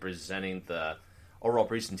in presenting the overall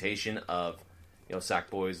presentation of,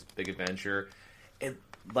 Sackboy's Big Adventure. It,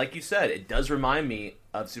 like you said, it does remind me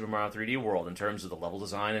of Super Mario 3D World in terms of the level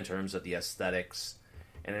design, in terms of the aesthetics,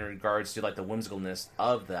 and in regards to like the whimsicalness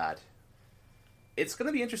of that. It's going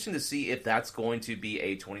to be interesting to see if that's going to be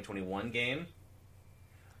a 2021 game.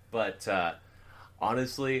 But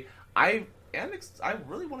honestly, I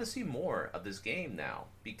really want to see more of this game now,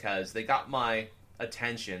 because they got my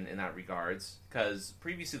attention in that regards. Because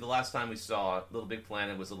previously, the last time we saw Little Big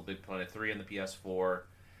Planet was Little Big Planet 3 on the PS4.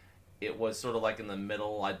 It was sort of like in the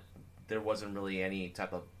middle. There wasn't really any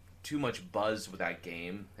type of too much buzz with that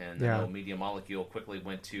game, and Media Molecule quickly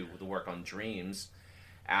went to the work on Dreams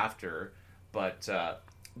after. But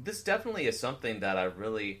this definitely is something that I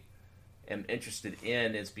really am interested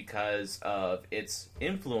in, is because of its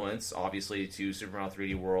influence, obviously, to Super Mario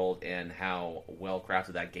 3D World and how well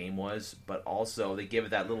crafted that game was, but also they give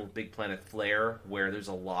it that Little Big Planet flair where there's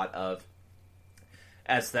a lot of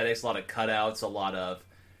aesthetics, a lot of cutouts, a lot of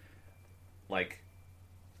like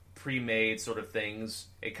pre-made sort of things.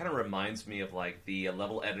 It kind of reminds me of like the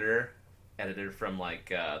level editor from like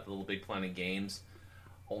the Little Big Planet games,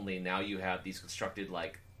 only now you have these constructed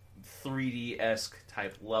like 3D-esque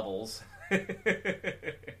type levels.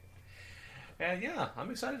 And yeah,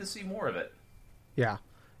 I'm excited to see more of it. Yeah,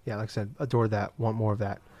 like I said, adored that. Want more of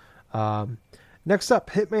that. Next up,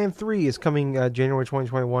 Hitman 3 is coming January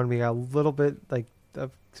 2021. We got a little bit like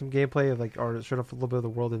of some gameplay of like, or showed off a little bit of the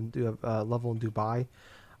world and do a level in Dubai.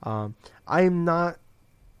 I am not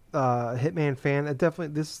a Hitman fan.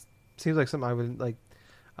 This seems like something I would like.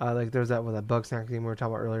 Like there's that with that Bugsnax game we were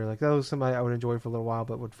talking about earlier. Like that was somebody I would enjoy for a little while,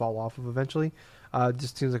 but would fall off of eventually.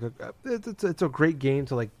 Just seems like it's a great game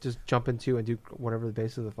to like just jump into and do whatever the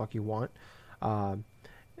basis of the fuck you want.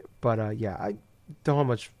 But yeah, I don't have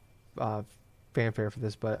much fanfare for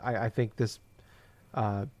this, but I think this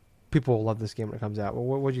people will love this game when it comes out. Well,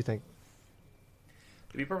 what do you think?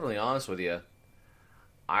 To be perfectly honest with you,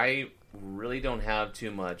 I really don't have too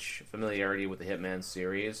much familiarity with the Hitman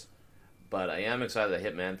series. But I am excited that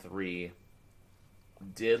Hitman 3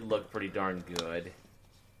 did look pretty darn good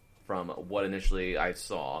from what initially I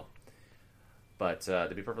saw. But to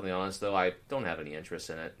be perfectly honest, though, I don't have any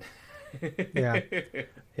interest in it.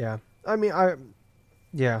 Yeah. I mean, I'd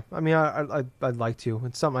like to.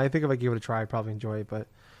 It's something I think if I give it a try, I'd probably enjoy it. But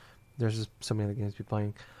there's just so many other games to be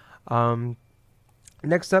playing.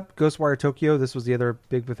 Next up, Ghostwire Tokyo. This was the other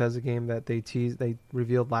big Bethesda game that they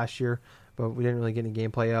revealed last year, but we didn't really get any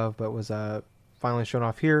gameplay of, but was finally shown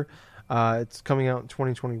off here. It's coming out in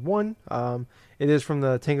 2021. It is from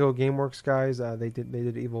the Tango Gameworks guys. They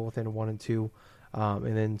did Evil Within 1 and 2,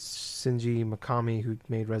 and then Shinji Mikami, who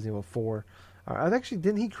made Resident Evil 4.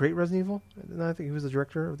 Didn't he create Resident Evil? I think he was the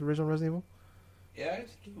director of the original Resident Evil. Yeah,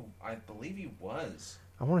 I believe he was.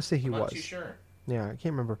 I want to say he was. I'm not too sure. Yeah, I can't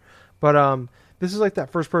remember. But this is like that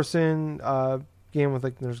first-person game with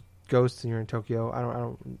like there's ghosts and you're in Tokyo. I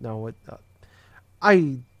don't know what.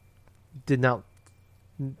 I did not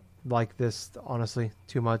like this, honestly,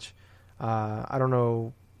 too much. I don't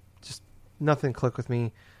know, just nothing clicked with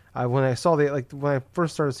me. When I saw when I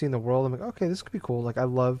first started seeing the world, I'm like, okay, this could be cool. Like I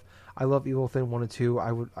love Evil Within 1 and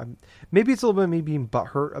 2. Maybe it's a little bit of me being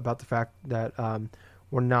butthurt about the fact that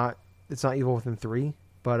it's not Evil Within 3,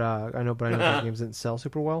 but I know that games didn't sell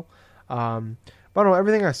super well. But I don't know,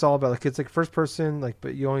 everything I saw about it's like first person,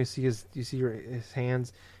 but you only see his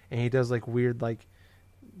hands, and he does like weird like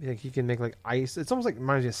he can make like ice. It's almost like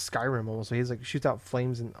reminds me of Skyrim almost. So he's like shoots out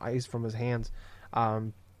flames and ice from his hands.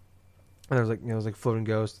 And there's like floating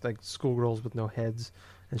ghosts, like schoolgirls with no heads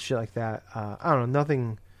and shit like that. I don't know.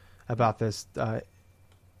 Nothing about this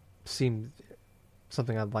seemed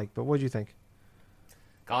something I'd like. But what do you think?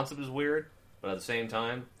 Concept is weird, but at the same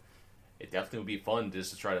time, it definitely would be fun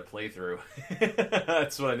just to try to play through.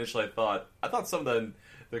 That's what initially I thought. I thought some of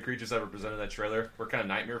the creatures that were presented in that trailer were kind of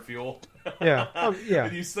nightmare fuel. Yeah. Oh, yeah.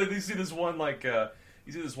 And you see this one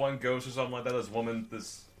you see this one ghost or something like that.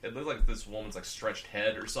 It looked like this woman's like stretched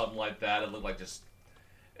head or something like that. It looked like just,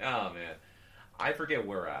 oh man, I forget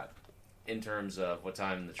where we're at in terms of what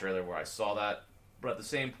time in the trailer where I saw that. But at the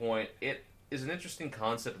same point, it is an interesting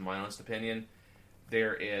concept in my honest opinion.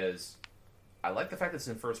 I like the fact that it's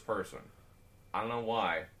in first person. I don't know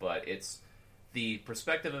why, but it's the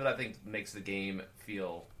perspective of it, I think, makes the game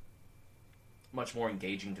feel much more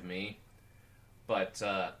engaging to me. But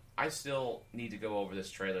I still need to go over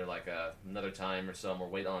this trailer like another time or so, or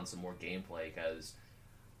wait on some more gameplay, because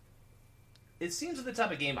it seems like the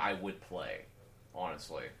type of game I would play,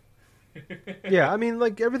 honestly. Yeah, I mean,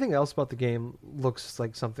 like, everything else about the game looks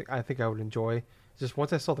like something I think I would enjoy. Just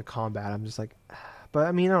once I saw the combat, I'm just like, but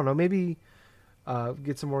I mean, I don't know, maybe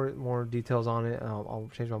get some more details on it, and I'll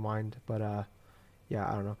change my mind. But yeah,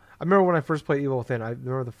 I don't know. I remember when I first played Evil Within. I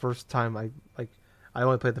remember the first time I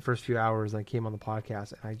only played the first few hours, and I came on the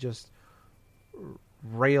podcast, and I just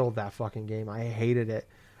railed that fucking game. I hated it.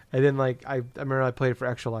 And then like I remember I played it for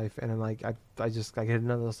Extra Life, and then like I had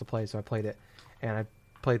nothing else to play, so I played it, and I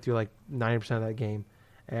played through like 90% of that game,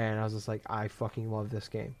 and I was just like, I fucking love this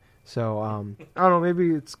game. So I don't know,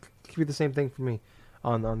 maybe it could be the same thing for me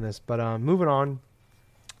on this. But moving on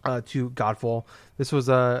to Godfall. This was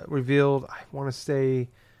revealed, I want to say,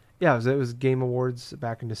 yeah, it was Game Awards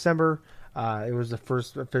back in December. It was the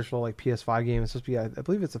first official like PS5 game. It's supposed to be, I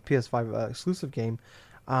believe it's a PS5 exclusive game.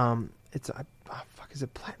 Is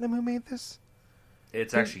it Platinum who made this?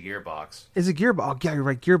 It's actually Gearbox. Is it Gearbox? Oh, yeah, you're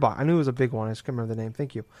right, Gearbox. I knew it was a big one. I just couldn't remember the name.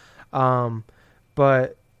 Thank you.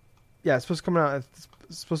 But yeah, it's supposed to come out.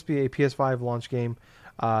 It's supposed to be a PS5 launch game.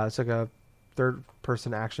 It's like a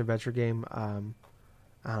third-person action-adventure game. I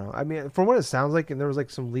don't know. I mean, from what it sounds like, and there was like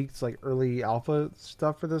some leaks, like early alpha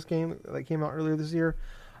stuff for this game that came out earlier this year.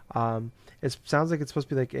 It sounds like it's supposed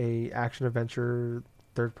to be like a action-adventure,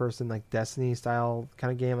 third-person, like Destiny-style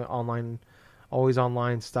kind of game, like online, always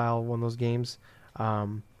online style one of those games.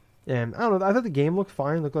 And I don't know. I thought the game looked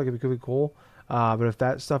fine. Looked like it could be cool. But if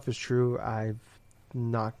that stuff is true,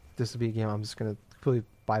 this would be a game I'm just gonna completely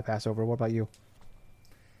bypass over. What about you?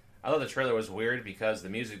 I thought the trailer was weird because the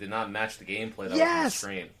music did not match the gameplay that was on the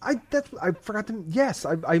screen. I forgot to. Yes,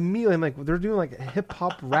 I immediately I'm like, they're doing like hip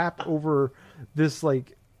hop rap over this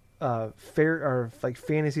like fair or like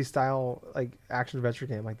fantasy style like action adventure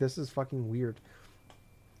game. Like, this is fucking weird.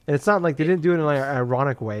 And it's not like they didn't do it in like an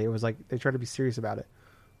ironic way. It was like they tried to be serious about it.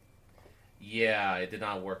 Yeah, it did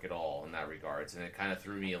not work at all in that regards, and it kind of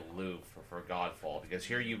threw me a loop for Godfall, because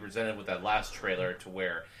here you presented with that last trailer to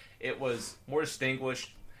where it was more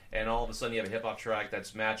distinguished, and all of a sudden you have a hip-hop track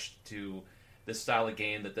that's matched to this style of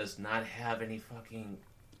game that does not have any fucking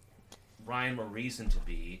rhyme or reason to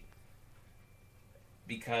be,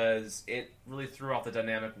 because it really threw off the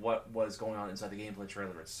dynamic what was going on inside the gameplay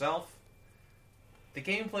trailer itself. The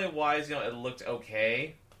gameplay-wise, it looked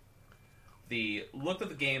okay. The look of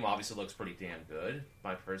the game obviously looks pretty damn good,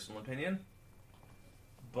 my personal opinion.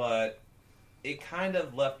 But it kind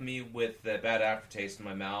of left me with a bad aftertaste in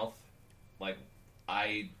my mouth. Like,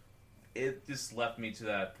 it just left me to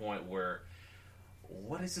that point where,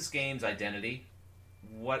 what is this game's identity?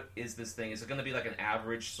 What is this thing? Is it going to be like an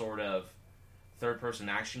average sort of third-person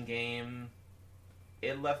action game?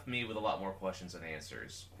 It left me with a lot more questions than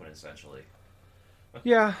answers, quintessentially.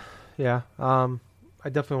 Yeah. I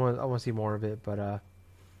definitely want to see more of it, but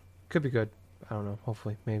could be good. I don't know.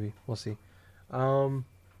 Hopefully, maybe we'll see. But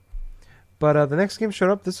the next game showed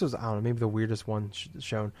up. This was, I don't know, maybe the weirdest one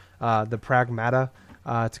shown. The Pragmata.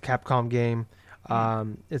 It's a Capcom game.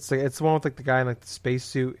 It's the one with like the guy in like the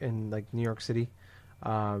spacesuit in like New York City,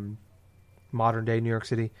 modern day New York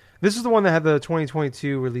City. This is the one that had the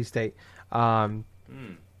 2022 release date. And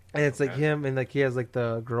it's like him, and like he has like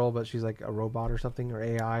the girl, but she's like a robot or something, or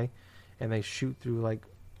AI. And they shoot through like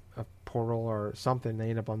a portal or something.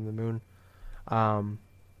 They end up on the moon. I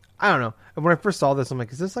don't know. And when I first saw this, I'm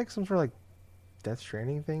like, is this like some sort of like Death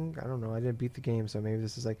Stranding thing? I don't know. I didn't beat the game, so maybe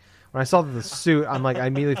this is like, when I saw the suit, I'm like, I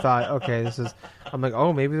immediately thought, okay, I'm like,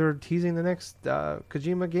 oh, maybe they're teasing the next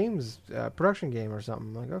Kojima Games production game or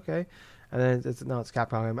something. I'm like, okay. And then it's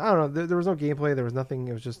Capcom. I don't know. There was no gameplay. There was nothing.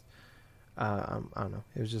 It was just, I don't know.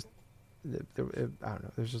 It was just, I don't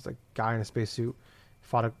know. There's just a guy in a spacesuit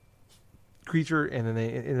fought a creature, and then they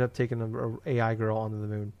ended up taking a AI girl onto the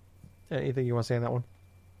moon. Anything you want to say on that one?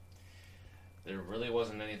 There really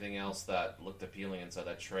wasn't anything else that looked appealing inside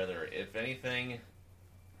that trailer. If anything,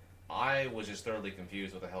 I was just thoroughly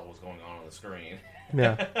confused what the hell was going on the screen.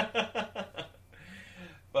 Yeah.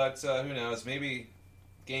 But who knows? Maybe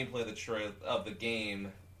gameplay of the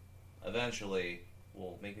game eventually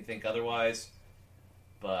will make me think otherwise.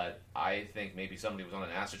 But I think maybe somebody was on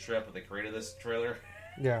an acid trip when they created this trailer.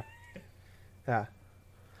 Yeah. Yeah.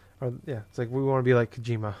 Or yeah, it's like we want to be like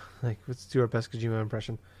Kojima. Like let's do our best Kojima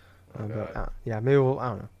impression. Yeah, maybe we'll. I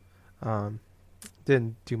don't know.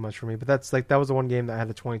 Didn't do much for me, but that was the one game that had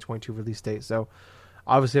a 2022 release date. So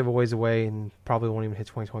obviously, have a ways away, and probably won't even hit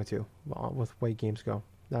 2022 with the way games go.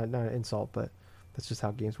 Not an insult, but that's just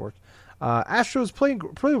how games work. Astro's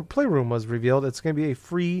Playroom was revealed. It's going to be a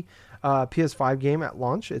free PS5 game at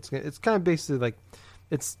launch. It's kind of basically like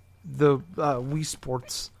it's the Wii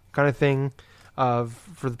Sports kind of thing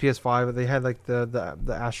for the PS5. They had like the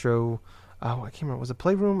Astro. I can't remember. Was it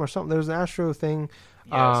Playroom or something? There was an Astro thing.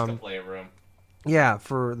 Yeah, it's the Playroom. Yeah,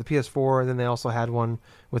 for the PS4, and then they also had one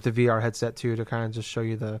with the VR headset too to kind of just show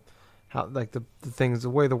you the things, the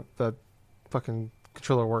way the fucking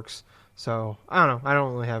controller works. So I don't know. I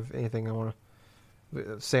don't really have anything I want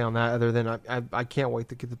to say on that other than I can't wait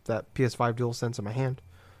to get that PS5 DualSense in my hand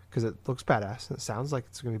because it looks badass and it sounds like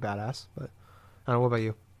it's gonna be badass. But I don't know. What about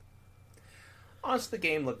you? Honestly, the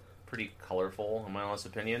game looked pretty colorful, in my honest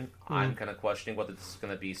opinion. I'm kind of questioning whether this is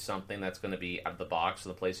going to be something that's going to be out of the box for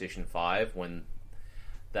the PlayStation 5 when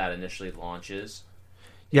that initially launches.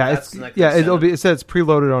 Yeah, it says it's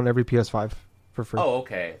preloaded on every PS5 for free. Oh,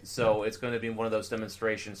 okay. So it's going to be one of those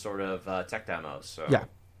demonstration sort of tech demos. So. Yeah.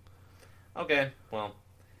 Okay, well,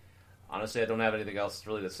 honestly, I don't have anything else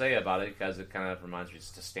really to say about it because it kind of reminds me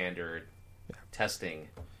just a standard testing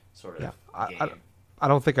sort of game. I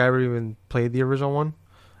don't think I ever even played the original one.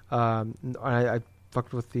 I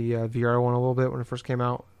fucked with the VR one a little bit when it first came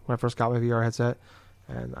out, when I first got my VR headset,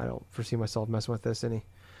 and I don't foresee myself messing with this any.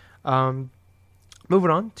 Moving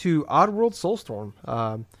on to Oddworld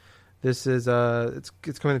Soulstorm. This is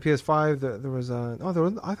it's coming to PS5. There was I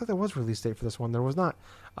thought there was a release date for this one. There was not.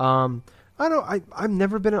 I've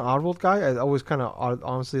never been an Oddworld guy. I always kind of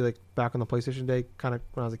honestly like back on the PlayStation day, kind of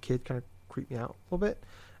when I was a kid, kind of creeped me out a little bit,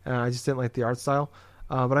 and I just didn't like the art style.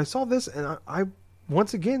 But I saw this and I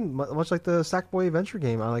once again, much like the Sackboy Adventure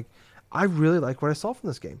game, I really like what I saw from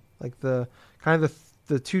this game. Like the kind of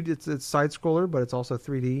the two, it's side scroller, but it's also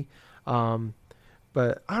 3D.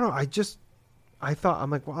 But I don't know. I'm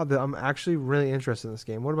like, wow, I'm actually really interested in this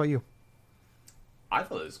game. What about you? I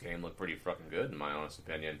thought this game looked pretty fucking good, in my honest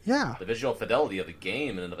opinion. Yeah. The visual fidelity of the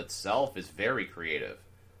game in and of itself is very creative.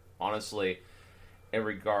 Honestly, in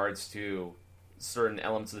regards to certain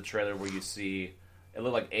elements of the trailer where you see it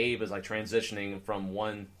looked like Abe is like transitioning from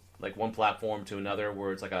one platform to another,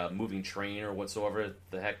 where it's like a moving train or whatsoever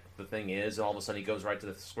the heck the thing is, and all of a sudden he goes right to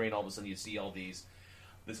the screen. All of a sudden you see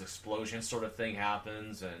this explosion sort of thing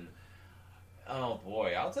happens, and oh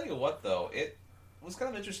boy, I'll tell you what though, it was kind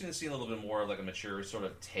of interesting to see a little bit more of like a mature sort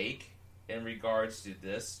of take in regards to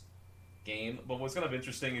this game. But what's kind of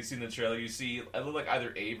interesting is in the trailer you see it looked like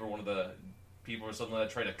either Abe or one of the people or something like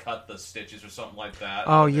that try to cut the stitches or something like that.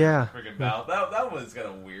 Oh yeah, freaking mouth. That was kind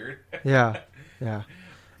of weird. Yeah.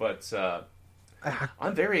 But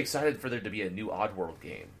I'm very excited for there to be a new Oddworld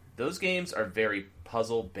game. Those games are very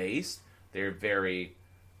puzzle based. They're very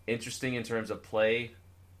interesting in terms of play.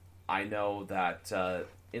 I know that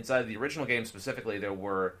inside the original game specifically, there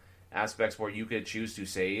were aspects where you could choose to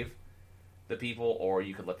save the people or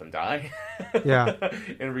you could let them die. Yeah.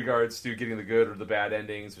 In regards to getting the good or the bad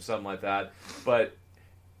endings or something like that. But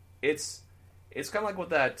it's kind of like what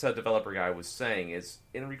that developer guy was saying is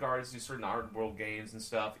in regards to certain Oddworld games and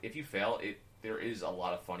stuff, if you fail, there is a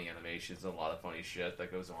lot of funny animations and a lot of funny shit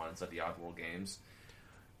that goes on inside the Oddworld games.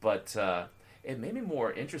 But it made me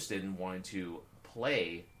more interested in wanting to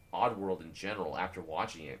play Oddworld in general after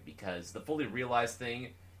watching it, because the fully realized thing,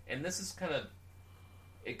 and this is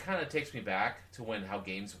it kind of takes me back to how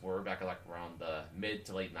games were back like around the mid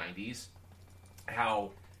to late 90s,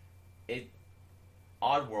 how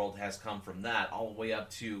Oddworld has come from that all the way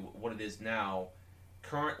up to what it is now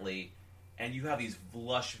currently, and you have these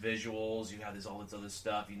lush visuals, you have all this other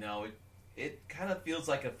stuff, it kind of feels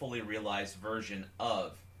like a fully realized version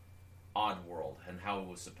of Oddworld and how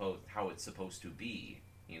it's supposed to be,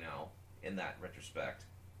 in that retrospect.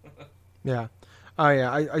 Yeah. Oh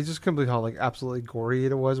yeah, I just couldn't believe how absolutely gory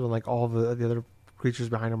it was when all the other creatures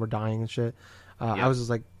behind him were dying and shit. I was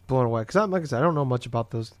just blown away because like I said, I don't know much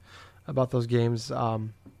about those games. But I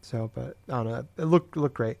don't know, it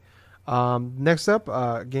looked great. Next up,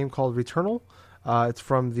 a game called Returnal. It's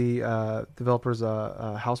from the developers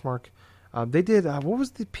Housemarque. They did what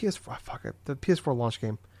was the PS4? Fuck it, the PS4 launch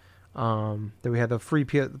game. That we had the free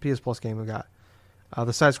PS Plus game we got.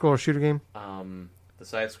 The side scroller shooter game. The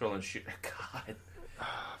side scrolling shooter. God,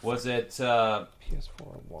 was it PS4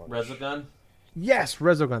 launch. Resogun? Yes,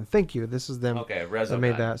 Resogun. Thank you. This is them. Okay, That Resogun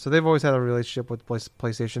made that. So they've always had a relationship with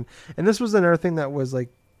PlayStation, and this was another thing that was like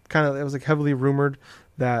it was like heavily rumored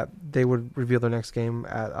that they would reveal their next game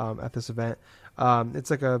at this event. It's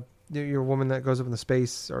like you're a woman that goes up into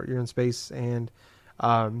space, or you're in space, and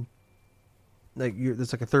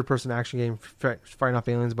it's like a third person action game fighting off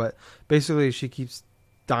aliens, but basically she keeps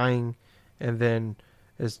dying, and then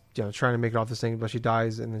is trying to make it off this thing, but she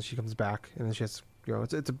dies, and then she comes back, and then she has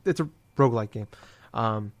it's a roguelike game.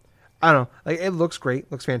 I don't know, like it looks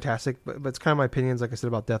great, looks fantastic, but it's kind of my opinions, like I said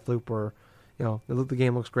about Deathloop, or the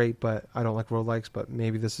game looks great, but I don't like roguelikes. But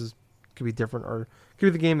maybe this could be different, or could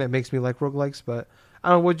be the game that makes me like roguelikes. But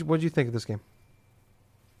I don't know, what'd you think of this game?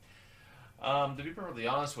 To be perfectly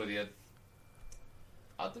honest with you,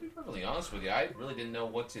 I really didn't know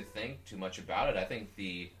what to think too much about it. I think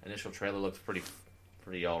the initial trailer looked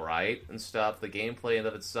pretty all right and stuff. The gameplay in and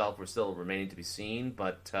of itself were still remaining to be seen,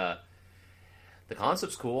 but the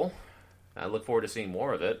concept's cool. I look forward to seeing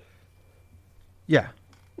more of it. Yeah.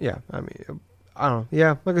 I mean, I don't know.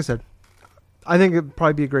 Yeah, like I said, I think it'd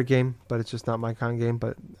probably be a great game, but it's just not my kind of game.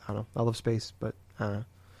 But I don't know. I love space, but I don't know.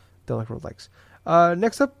 Don't like roguelikes.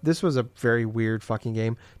 Next up, this was a very weird fucking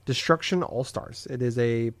game. Destruction All Stars. It is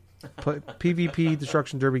a PvP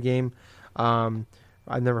Destruction Derby game.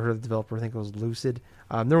 I've never heard of the developer. I think it was Lucid.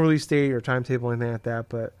 No release date or timetable or anything like that,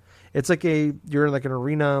 but it's like you're in like an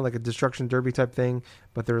arena, like a Destruction Derby type thing,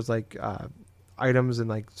 but there's like items and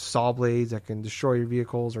like saw blades that can destroy your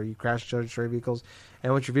vehicles, or you crash destroy vehicles,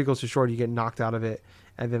 and once your vehicle's destroyed, you get knocked out of it,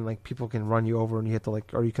 and then like people can run you over, and you have to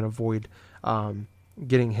or you can avoid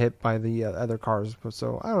getting hit by the other cars.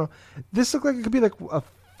 So I don't know. This looked like it could be like a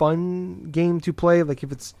fun game to play. Like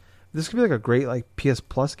this could be like a great like PS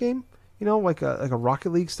Plus game. Like a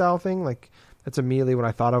Rocket League style thing. Like that's immediately what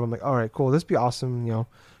I thought of. I'm like, all right, cool. This would be awesome.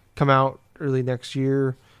 Come out early next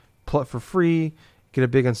year, play it for free, get a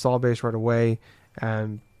big install base right away,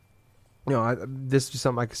 and this is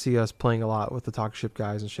something I could see us playing a lot with the Talk Ship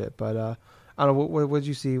guys and shit. But I don't know. What did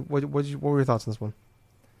you see? What were your thoughts on this one?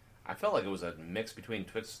 I felt like it was a mix between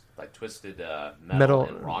Twisted Metal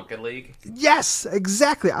and Rocket League. Yes,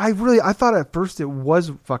 exactly. I thought at first it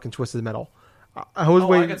was fucking Twisted Metal. I was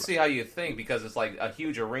waiting. I could see how you think, because it's like a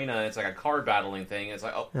huge arena and it's like a card battling thing. It's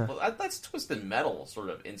like, well, that's Twisted Metal sort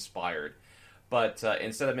of inspired. But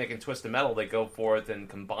instead of making Twisted Metal, they go forth and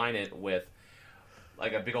combine it with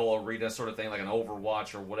like a big old arena sort of thing, like an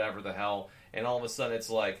Overwatch or whatever the hell. And all of a sudden it's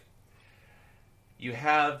like you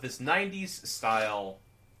have this 90s style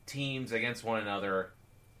teams against one another.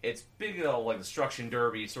 It's big old like Destruction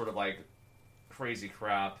Derby, sort of like crazy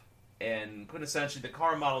crap. And quintessentially, the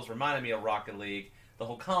car models reminded me of Rocket League. The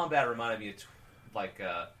whole combat reminded me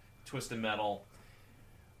of Twisted Metal.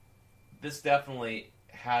 This definitely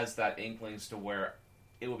has that inklings to where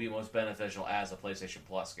it would be most beneficial as a PlayStation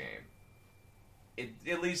Plus game.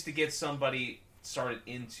 At least to get somebody started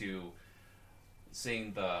into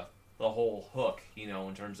seeing the whole hook,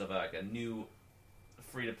 in terms of like a new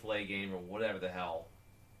free-to-play game or whatever the hell.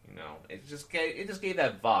 It just gave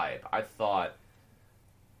that vibe. I thought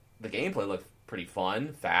the gameplay looked pretty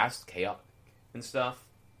fun, fast, chaotic, and stuff.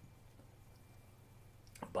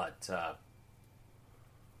 But, I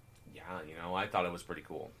thought it was pretty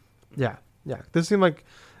cool. Yeah. This seemed like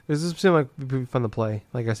it'd be fun to play.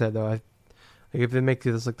 Like I said, though, if they make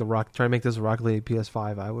this like try to make this a Rocket League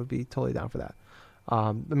PS5, I would be totally down for that.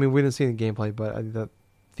 I mean, we didn't see the gameplay, but I think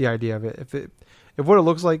the idea of it, if what it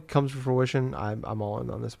looks like comes to fruition, I'm all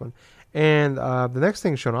in on this one. And the next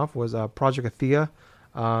thing shown off was Project Athia.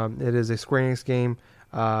 It is a Square Enix game.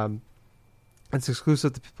 It's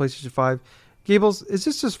exclusive to PlayStation 5. Gables, is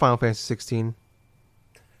this just Final Fantasy 16?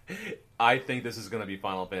 I think this is going to be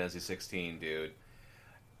Final Fantasy 16, dude.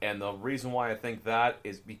 And the reason why I think that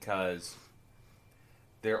is because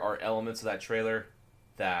there are elements of that trailer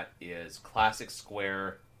that is classic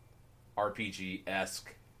Square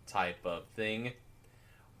RPG-esque type of thing,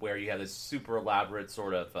 where you have this super elaborate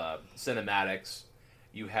sort of cinematics.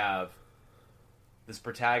 You have this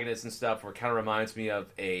protagonist and stuff where it kind of reminds me of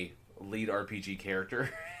a lead RPG character.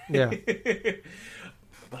 Yeah.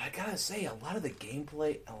 But I gotta say, a lot of the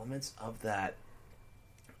gameplay elements of that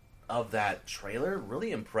trailer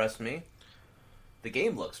really impressed me. The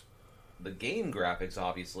game graphics,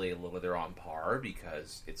 obviously, they're on par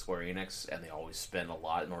because it's Square Enix and they always spend a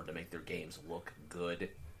lot in order to make their games look good.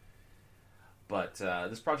 But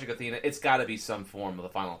this Project Athena, it's got to be some form of the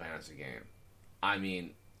Final Fantasy game. I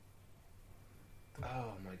mean,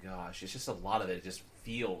 oh my gosh, it's just a lot of it. It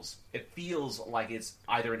feels like it's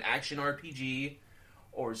either an action RPG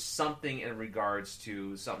or something in regards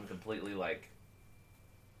to something completely like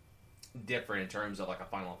different in terms of like a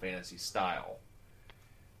Final Fantasy style.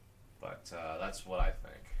 But that's what I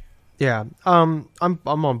think. Yeah, I'm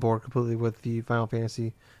on board completely with the Final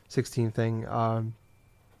Fantasy 16 thing.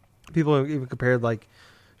 People have even compared like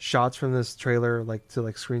shots from this trailer like to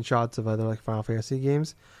like screenshots of other like Final Fantasy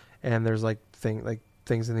games, and there's like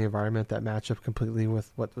things in the environment that match up completely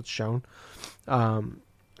with what's shown.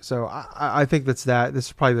 So I think that's that. This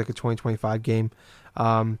is probably like a 2025 game.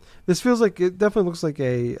 This feels like it definitely looks like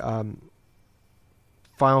a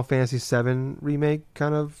Final Fantasy VII remake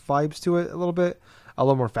kind of vibes to it a little bit. A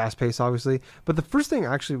little more fast paced, obviously. But the first thing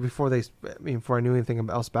actually before I knew anything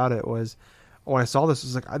else about it was when I saw this,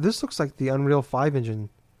 was like, this looks like the Unreal 5 engine.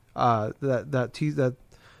 The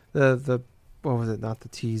what was it? Not the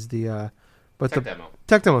tease. But Tech the demo.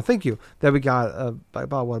 tech demo. Thank you. That we got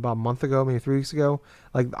about a month ago, maybe 3 weeks ago.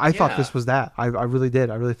 Like I thought this was that. I really did.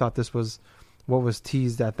 I really thought this was what was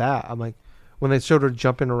teased at that. I'm like, when they showed her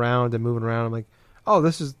jumping around and moving around, I'm like, oh,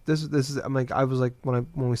 this is. I'm like, I was like, when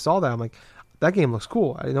we saw that, I'm like, that game looks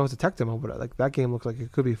cool. I know it's a tech demo, but like that game looks like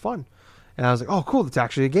it could be fun. And I was like, oh, cool, it's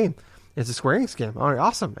actually a game. It's a Square Enix game. All right,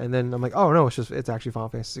 awesome. And then I'm like, oh no, it's actually Final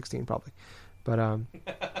Fantasy 16 probably. But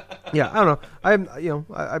yeah, I don't know. I'm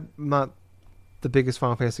not the biggest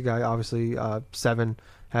Final Fantasy guy. Obviously, 7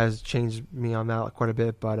 has changed me on that quite a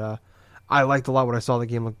bit. But I liked a lot what I saw. The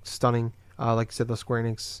game looked stunning. Like I said, the Square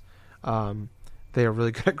Enix, they are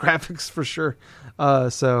really good at graphics for sure.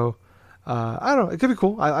 So I don't know. It could be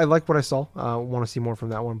cool. I like what I saw. Want to see more from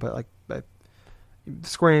that one. But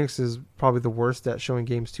Square Enix is probably the worst at showing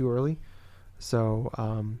games too early. So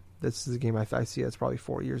this is a game I see that's probably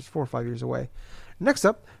 4 or 5 years away. Next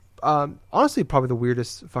up, honestly, probably the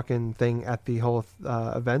weirdest fucking thing at the whole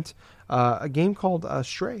event. A game called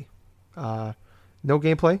Stray. No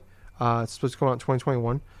gameplay. It's supposed to come out in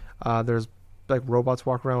 2021. There's like robots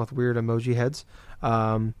walking around with weird emoji heads.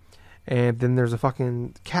 And then there's a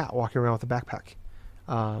fucking cat walking around with a backpack.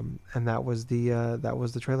 And that was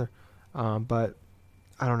the trailer. But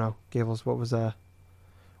I don't know, Gables, what was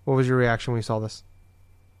your reaction when you saw this?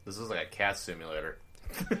 This is like a cat simulator.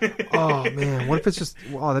 Oh man, what if it's just?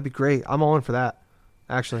 Oh, that'd be great. I'm all in for that.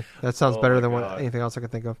 Actually, that sounds better than anything else I could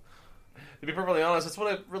think of. To be perfectly honest, that's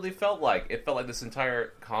what it really felt like. It felt like this entire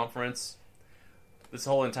conference, this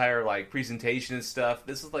whole entire like presentation and stuff.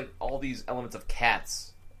 This is like all these elements of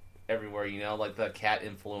cats everywhere. You know, like the cat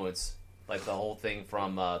influence, like the whole thing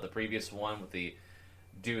from the previous one with the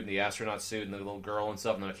dude in the astronaut suit and the little girl and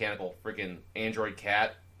stuff, and the mechanical freaking android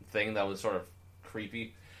cat thing that was sort of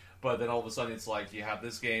creepy. But then all of a sudden it's like you have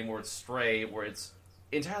this game where it's Stray, where it's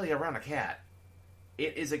entirely around a cat.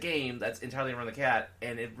 It is a game that's entirely around the cat,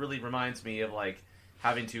 and it really reminds me of like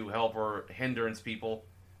having to help or hindrance people.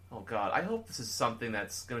 Oh god, I hope this is something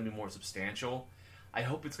that's going to be more substantial. I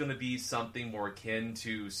hope it's going to be something more akin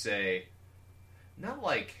to, say, not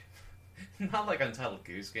like Untitled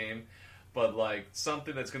Goose Game, but like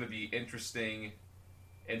something that's going to be interesting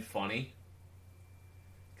and funny.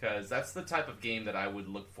 Because that's the type of game that I would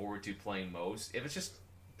look forward to playing most. If it's just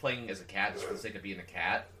playing as a cat just for the sake of being a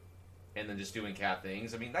cat, and then just doing cat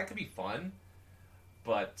things, I mean, that could be fun.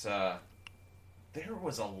 But there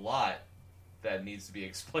was a lot that needs to be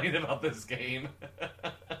explained about this game.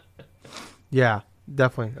 Yeah,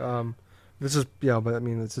 definitely. This is, but I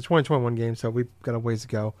mean, it's a 2021 game, so we've got a ways to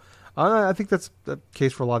go. I think that's the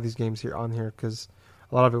case for a lot of these games here because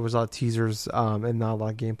a lot of it was teasers and not a lot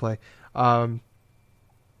of gameplay.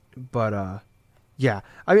 But yeah,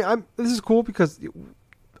 I mean, this is cool because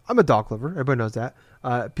I'm a dog lover. Everybody knows that.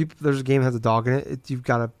 There's a game that has a dog in it.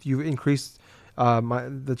 You've increased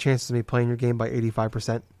the chances of me playing your game by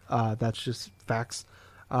 85%. That's just facts.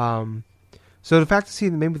 So the fact to see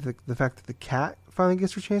maybe the fact that the cat finally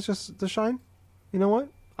gets her chance to shine, you know what?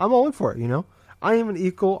 I'm all in for it. You know, I am an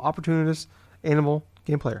equal opportunist animal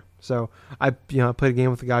game player. So I played a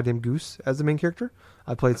game with the goddamn goose as the main character.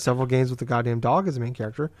 I played several games with the goddamn dog as the main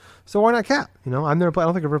character. So why not cat? You know, I don't think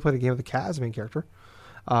I've ever played a game with a cat as the main character.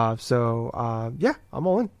 Yeah, I'm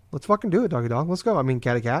all in. Let's fucking do it, doggy dog. Let's go. I mean,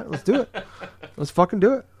 catty cat. Let's do it. Let's fucking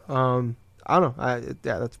do it. I don't know.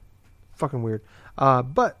 That's fucking weird.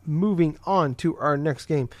 But moving on to our next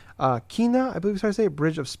game, Kena, I believe is how to say it,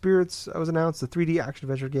 Bridge of Spirits was announced, the 3D action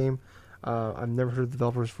adventure game. I've never heard of the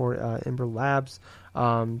developers for it, Ember Labs.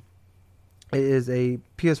 It is a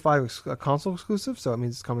PS5 console exclusive, so it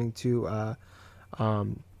means it's coming to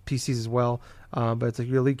PCs as well. But it's like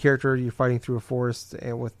your lead character, you're fighting through a forest,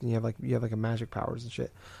 and you have like a magic powers and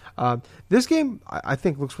shit. This game I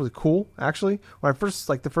think looks really cool. Actually, when I first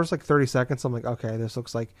the first 30 seconds, I'm like, okay, this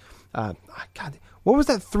looks like, God, what was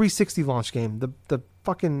that 360 launch game? The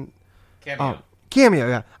fucking Cameo,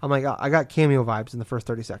 yeah. I'm like, I got Cameo vibes in the first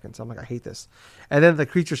 30 seconds. I'm like, I hate this. And then the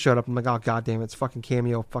creature showed up. I'm like, oh, god damn it, it's fucking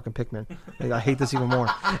Cameo, fucking Pikmin. Like, I hate this even more.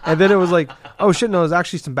 And then it was like, oh shit, no, there's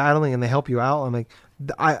actually some battling and they help you out. I'm like,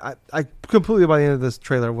 I completely by the end of this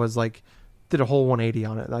trailer was like, did a whole 180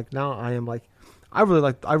 on it. Like now I am like, I really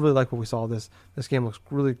like what we saw. This game looks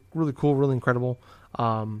really, really cool, really incredible.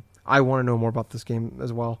 I want to know more about this game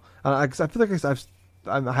as well. I feel like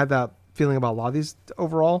I had that feeling about a lot of these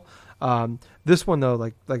overall. This one though,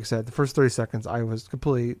 like I said, the first 30 seconds I was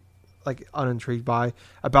completely unintrigued by.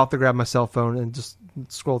 About to grab my cell phone and just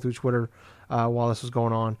scroll through Twitter while this was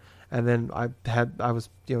going on, and then I had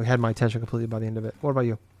my attention completely by the end of it. What about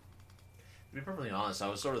you? To be perfectly honest, I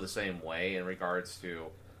was sort of the same way in regards to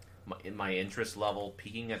my interest level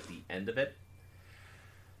peaking at the end of it.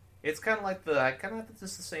 It's kind of like I kind of have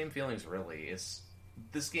just the same feelings really.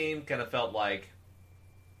 This game kind of felt like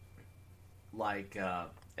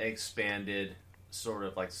expanded sort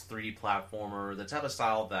of 3D platformer, the type of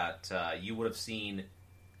style that you would have seen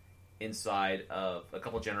inside of a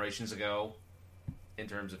couple generations ago in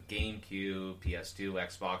terms of GameCube, PS2,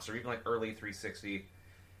 Xbox, or even early 360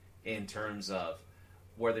 in terms of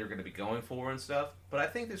where they're going to be going for and stuff. But I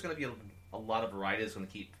think there's going to be a lot of variety that's going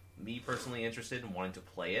to keep me personally interested in wanting to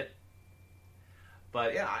play it.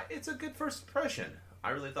 But yeah, it's a good first impression.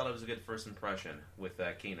 I really thought it was a good first impression with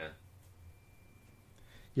Kena.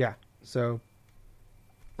 Yeah. So,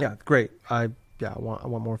 yeah, great. I want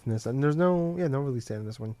more from this, and there's no release date on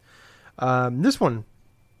this one. This one,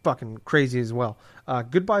 fucking crazy as well.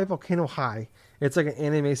 Goodbye Volcano High. It's like an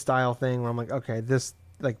anime style thing where I'm like, okay, this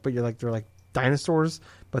but they're dinosaurs,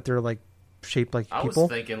 but they're shaped like people. I was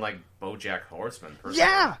thinking BoJack Horseman. Personally.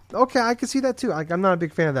 Yeah. Okay, I can see that too. I'm not a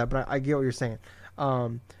big fan of that, but I get what you're saying.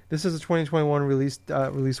 This is a 2021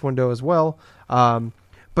 release window as well.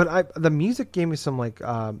 But the music gave me some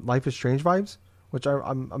Life is Strange vibes, which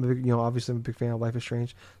I'm a big, obviously I'm a big fan of Life is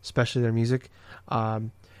Strange, especially their music.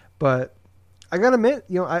 But I gotta admit,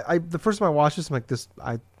 I the first time I watched this, I'm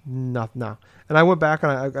like, no. And I went back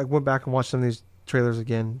and I went back and watched some of these trailers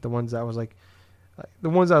again, the ones that I was the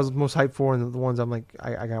ones I was most hyped for, and the ones I'm like,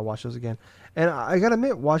 I gotta watch those again. And I gotta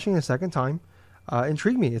admit, watching it a second time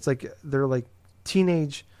intrigued me. It's they're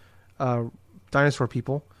teenage dinosaur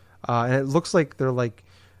people, and it looks like they're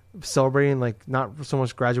celebrating not so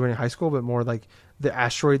much graduating high school, but more the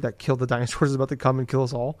asteroid that killed the dinosaurs is about to come and kill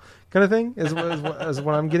us all, kind of thing is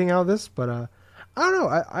what I'm getting out of this. But I don't know.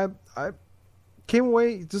 I came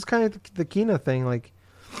away just kind of the Kena thing.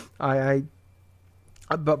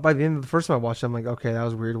 But by the end of the first time I watched it, I'm like, okay, that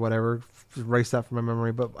was weird. Whatever, just erase that from my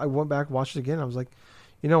memory. But I went back, watched it again. I was like,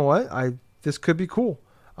 you know what? This could be cool.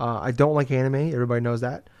 I don't like anime. Everybody knows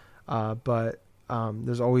that. But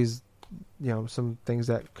there's always some things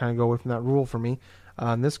that kind of go away from that rule for me.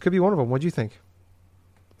 This could be one of them. What do you think?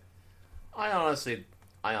 I honestly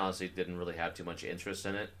didn't really have too much interest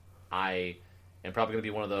in it. I am probably going to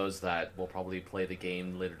be one of those that will probably play the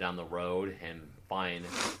game later down the road and find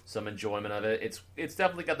some enjoyment of it. It's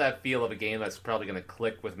definitely got that feel of a game that's probably going to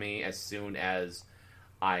click with me as soon as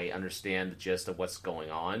I understand the gist of what's going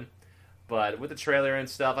on. But with the trailer and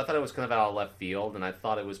stuff, I thought it was kind of out of left field, and I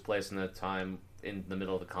thought it was placed in a time in the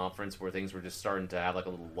middle of the conference where things were just starting to have a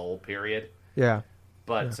little lull period. Yeah.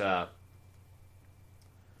 But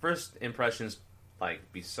first impressions,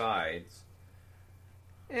 besides,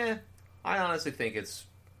 I honestly think it's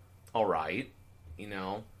all right.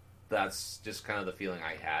 That's just kind of the feeling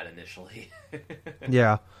I had initially.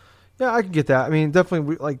 Yeah, I can get that. I mean,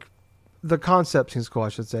 definitely, the concept seems cool, I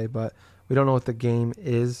should say, but we don't know what the game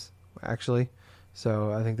is actually.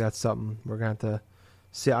 So I think that's something we're gonna have to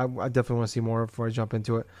see. I definitely want to see more before I jump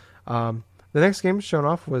into it. The next game shown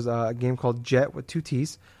off was a game called Jet with 2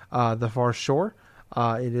 T's, The Far Shore.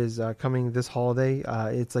 It is coming this holiday.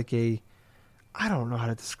 It's I don't know how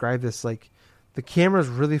to describe this. The camera's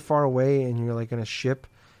really far away, and you're in a ship,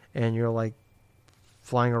 and you're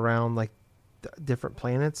flying around different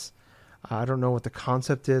planets. I don't know what the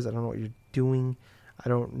concept is. I don't know what you're doing. I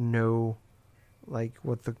don't know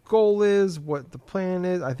what the goal is, what the plan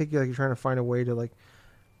is. I think you're trying to find a way to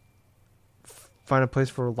find a place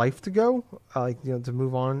for life to go, to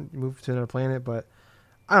move to another planet. But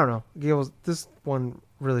I don't know. This one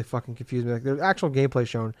really fucking confused me. There's actual gameplay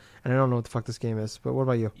shown, and I don't know what the fuck this game is. But what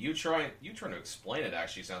about you? You trying to explain it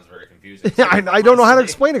actually sounds very confusing. I don't know how to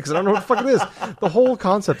explain it because I don't know what the fuck it is. The whole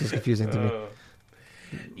concept is confusing to me.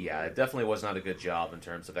 Yeah, it definitely was not a good job in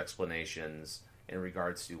terms of explanations in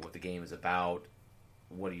regards to what the game is about.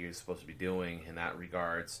 what are you supposed to be doing in that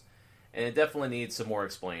regards, and it definitely needs some more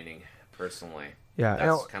explaining. Personally, Yeah,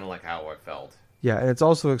 that's kind of like how I felt. Yeah, and it's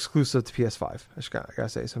also exclusive to PS5. I gotta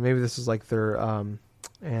say. So maybe this is like their and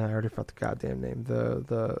I already forgot the goddamn name.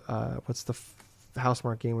 The what's the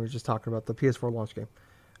Housemarque game we were just talking about? The PS4 launch game.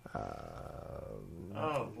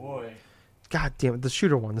 Oh boy, God damn it, the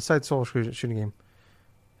shooter one, the side-scroller shooting game.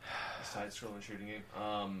 Side-scrolling shooting game.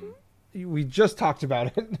 We just talked about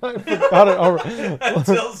it. I forgot it already. That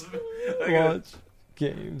tells me. Launch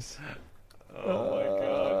games. Oh my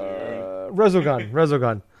god, dude.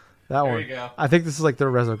 Resogun. That There one. you go. I think this is like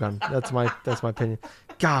their Resogun. That's my opinion.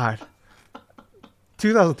 God.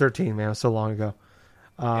 2013, man, it was so long ago.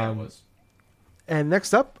 Yeah, it was. And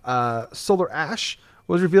next up, Solar Ash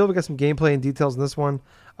was revealed. We got some gameplay and details in this one.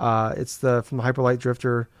 It's from the Hyperlight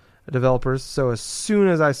Drifter developers. So as soon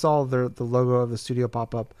as I saw the logo of the studio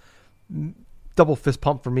pop up, double fist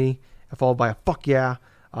pump for me, followed by a fuck yeah.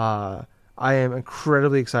 I am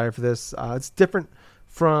incredibly excited for this. It's different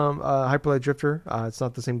from Hyperlight Drifter. It's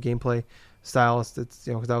not the same gameplay style. It's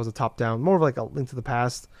because that was a top down, more of like a Link to the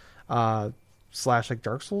Past / like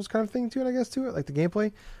Dark Souls kind of thing to it, like the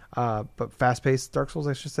gameplay, but fast paced Dark Souls,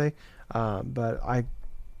 I should say. But I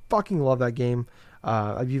fucking love that game.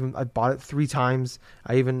 I bought it 3 times.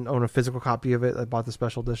 I even own a physical copy of it. I bought the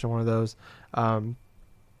special edition, one of those.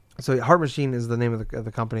 So Heart Machine is the name of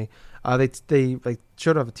the company. They like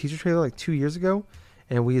showed off a teaser trailer like 2 years ago,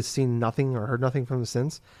 and we had seen nothing or heard nothing from them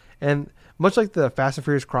since. And much like the Fast and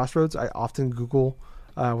Furious Crossroads, I often Google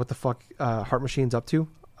what the fuck Heart Machine's up to.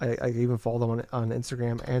 I even follow them on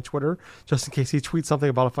Instagram and Twitter just in case he tweets something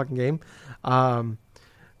about a fucking game.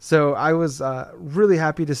 So I was really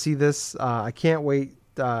happy to see this. I can't wait.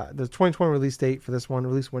 The 2020 release date for this one,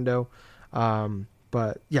 release window.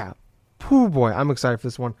 But yeah, oh boy, I'm excited for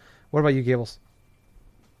this one. What about you, Gables?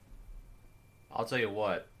 I'll tell you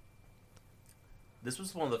what. This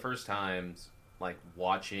was one of the first times, like,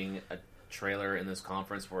 watching a trailer in this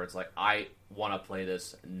conference where it's like, I want to play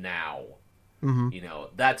this now. Mm-hmm. You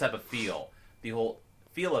know, that type of feel. The whole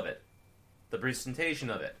feel of it. The presentation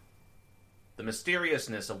of it. The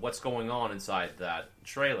mysteriousness of what's going on inside that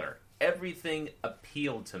trailer. Everything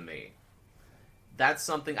appealed to me. That's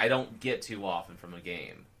something I don't get too often from a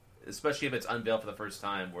game. Especially if it's unveiled for the first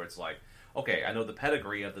time, where it's like, okay, I know the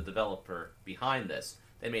pedigree of the developer behind this.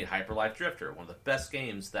 They made Hyper Light Drifter, one of the best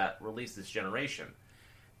games that released this generation.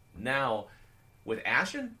 Now, with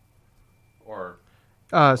Ashen? Or...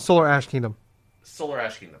 Solar Ash Kingdom. Solar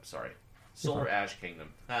Ash Kingdom, sorry. Solar Ash Kingdom.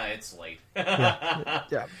 It's late.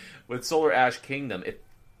 Yeah. With Solar Ash Kingdom,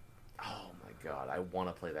 oh my god, I want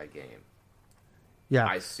to play that game. Yeah.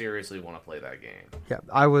 I seriously want to play that game. Yeah,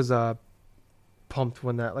 I was pumped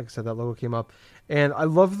when that, like I said, that logo came up, and I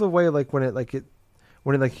love the way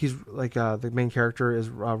when he's like the main character is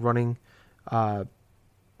running,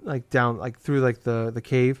 like down like through like the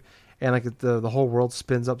cave, and like the whole world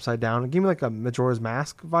spins upside down. It gave me like a Majora's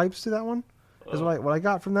Mask vibes to that one. Is what I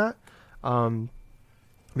got from that.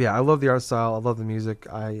 Yeah, I love the art style. I love the music.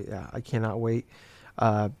 I cannot wait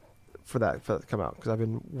for that to come out, because I've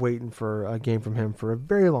been waiting for a game from him for a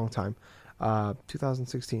very long time.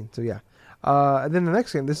 2016. So yeah. And then the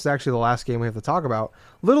next game, this is actually the last game we have to talk about.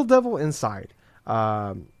 Little Devil Inside.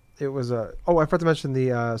 It was I forgot to mention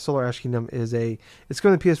the Solar Ash Kingdom it's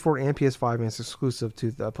going to PS4 and PS5, and it's exclusive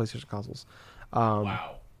to the PlayStation consoles.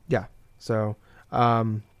 Wow. Yeah. So,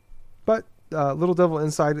 but Little Devil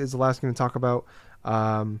Inside is the last game to talk about.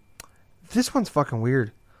 This one's fucking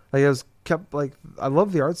weird. Like, I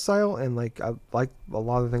love the art style, and like I like a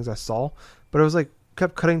lot of the things I saw, but it was like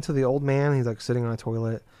kept cutting to the old man. He's like sitting on a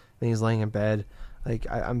toilet, and he's laying in bed. Like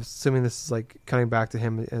I'm assuming this is like cutting back to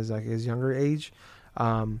him as like his younger age.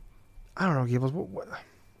 I don't know, Gables.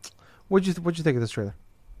 What'd you think of this trailer?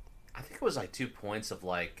 I think it was like 2 points of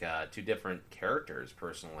like 2 different characters,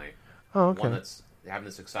 personally. Oh, okay. One that's having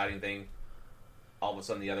this exciting thing. All of a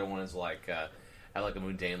sudden, the other one is like had like a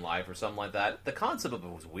mundane life or something like that. The concept of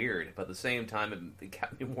it was weird, but at the same time, it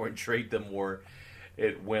got me more intrigued the more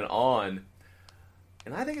it went on.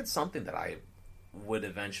 And I think it's something that I would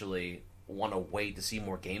eventually want to wait to see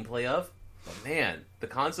more gameplay of. But man, the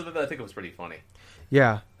concept of it, I think it was pretty funny.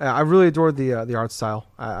 Yeah, I really adored the art style.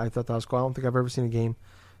 I thought that was cool. I don't think I've ever seen a game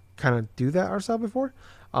kind of do that art style before.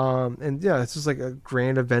 And yeah, it's just like a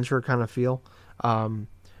grand adventure kind of feel. But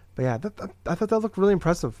yeah, I thought that looked really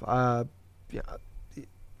impressive. Yeah,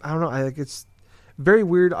 I don't know. It's very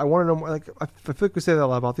weird. I want to know more. Like, I feel like we say that a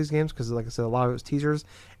lot about these games, because, like I said, a lot of it was teasers,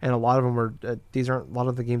 and a lot of them were. These aren't a lot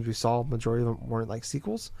of the games we saw. Majority of them weren't like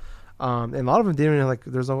sequels, and a lot of them didn't even like.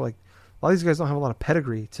 There's no like. A lot of these guys don't have a lot of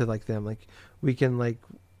pedigree to like them. Like, we can like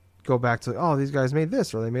go back to, oh, these guys made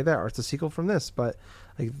this or they made that or it's a sequel from this. But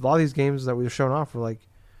like a lot of these games that we've shown off were like,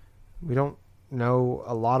 we don't know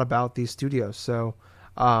a lot about these studios. So,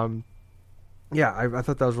 yeah, I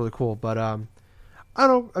thought that was really cool. But I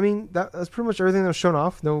don't know. I mean, that's pretty much everything that was shown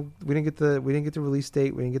off. No, we didn't get the release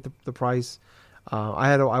date. We didn't get the price.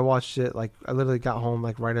 I watched it like I literally got home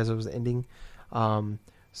like right as it was ending.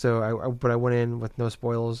 So I went in with no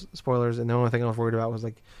spoilers, and the only thing I was worried about was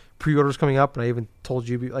like pre-orders coming up. And I even told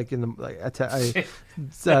you like in the I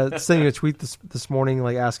sent you a tweet this morning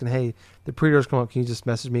like asking, hey, the pre-orders come up. Can you just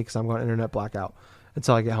message me because I'm going internet blackout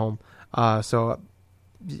until I get home. So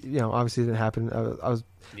obviously it didn't happen. I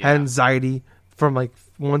had anxiety from like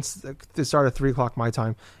once it started at 3:00 my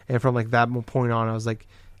time, and from like that point on,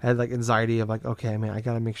 I had like anxiety of like, okay, man, I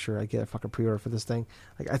gotta make sure I get a fucking pre-order for this thing.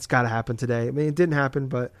 Like it's gotta happen today. I mean, it didn't happen,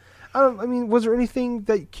 but was there anything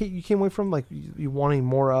that you came away from like you wanting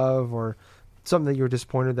more of, or something that you were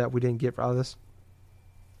disappointed that we didn't get out of this?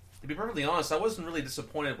 To be perfectly honest, I wasn't really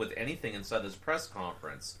disappointed with anything inside this press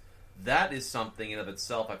conference. That is something in of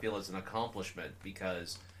itself I feel is an accomplishment,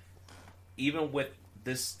 because even with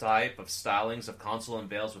this type of stylings of console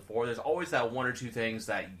unveils before, there's always that one or two things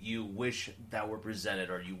that you wish that were presented,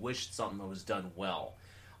 or you wish something that was done well.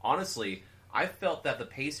 Honestly, I felt that the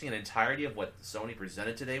pacing and entirety of what Sony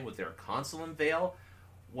presented today with their console unveil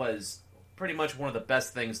was pretty much one of the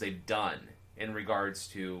best things they've done in regards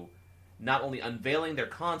to not only unveiling their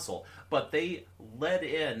console, but they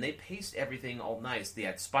paced everything all nice. They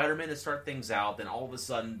had Spider-Man to start things out, then all of a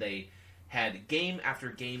sudden they had game after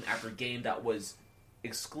game after game that was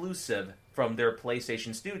exclusive from their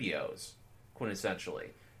PlayStation studios, quintessentially.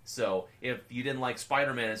 So if you didn't like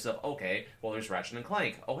Spider-Man and stuff, okay, well, there's Ratchet and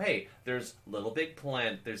Clank. Oh, hey, there's Little Big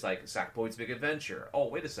Planet. There's like Sackboy's Big Adventure. Oh,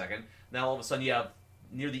 wait a second. Now all of a sudden you have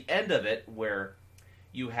near the end of it where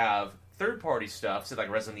you have third-party stuff, so like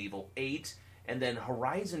Resident Evil 8, and then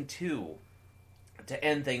Horizon 2 to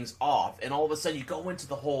end things off. And all of a sudden you go into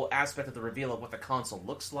the whole aspect of the reveal of what the console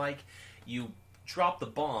looks like. You drop the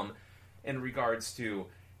bomb in regards to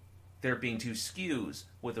there being two SKUs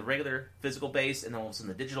with the regular physical base and all of a sudden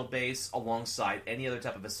the digital base alongside any other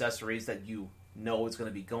type of accessories that you know is going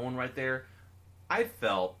to be going right there. I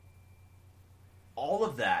felt all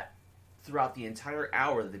of that throughout the entire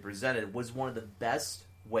hour that they presented was one of the best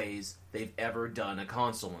ways they've ever done a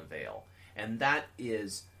console unveil. And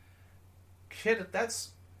that's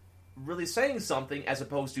really saying something, as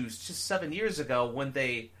opposed to just 7 years ago when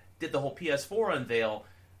they did the whole PS4 unveil.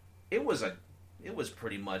 It was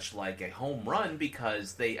pretty much like a home run,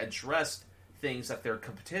 because they addressed things that their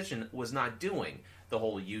competition was not doing. The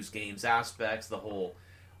whole used games aspects, the whole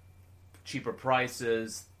cheaper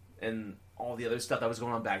prices, and all the other stuff that was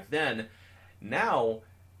going on back then. Now,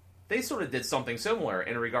 they sort of did something similar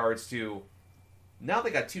in regards to, now they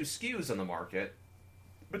got two SKUs on the market,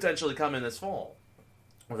 potentially coming this fall,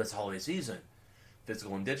 or this holiday season.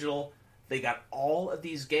 Physical and digital. They got all of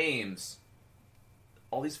these games,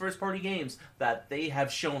 all these first-party games that they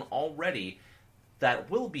have shown already that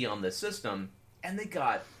will be on this system, and they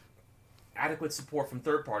got adequate support from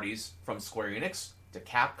third parties, from Square Enix to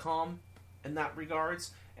Capcom in that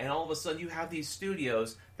regards, and all of a sudden you have these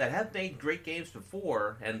studios that have made great games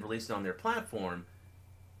before and released it on their platform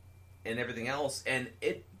and everything else, and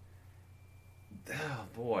oh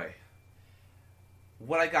boy.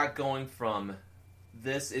 What I got going from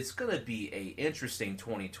this, it's going to be a interesting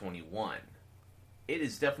 2021. It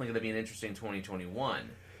is definitely going to be an interesting 2021.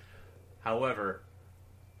 However,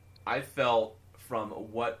 I felt from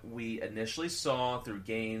what we initially saw through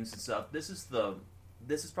games and stuff, this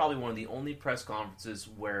is probably one of the only press conferences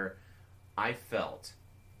where I felt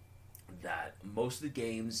that most of the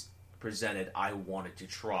games presented I wanted to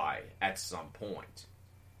try at some point.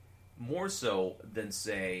 More so than,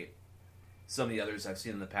 say, some of the others I've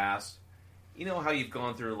seen in the past. You know how you've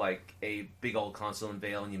gone through like a big old console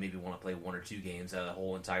unveil and you maybe want to play one or two games out of the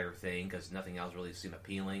whole entire thing because nothing else really seemed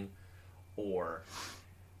appealing? Or,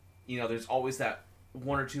 there's always that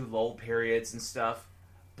one or two lull periods and stuff.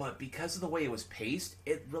 But because of the way it was paced,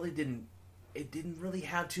 it didn't really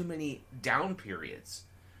have too many down periods.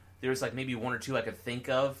 There's like maybe one or two I could think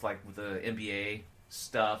of, like with the NBA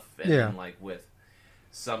stuff, and then like with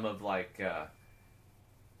some of like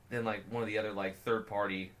then like one of the other like third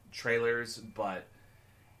party trailers. But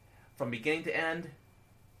from beginning to end,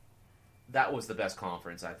 that was the best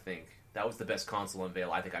conference. I think that was the best console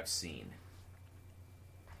unveil I think I've seen.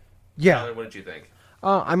 Yeah. Tyler, what did you think?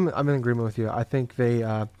 I'm in agreement with you. I think they,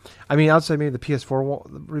 outside maybe the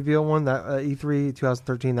PS4 reveal one, that E3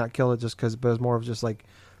 2013, that killed it just because it was more of just like,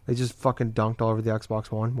 they just fucking dunked all over the Xbox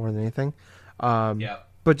One more than anything. Yeah.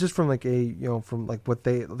 but just from like from like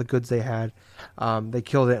the goods they had, they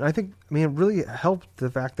killed it. And I think, it really helped the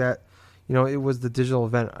fact that, it was the digital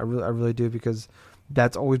event. I really do, because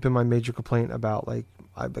that's always been my major complaint about like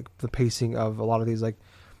the pacing of a lot of these. Like,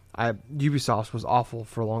 Ubisoft was awful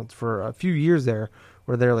for a few years there,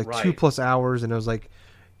 where they're like Right. 2+ hours, and it was like,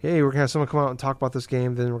 hey, we're gonna have someone come out and talk about this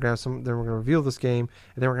game, then we're gonna reveal this game,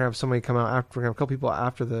 and then we're gonna have somebody come out after. We're gonna have a couple people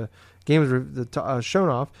after the game is shown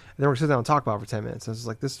off, and then we're gonna sit down and talk about it for 10 minutes. And it's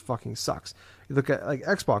like, this fucking sucks. You look at like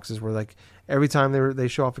Xboxes, where like every time they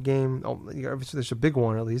show off a game, there's a big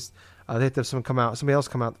one at least, they have to have somebody else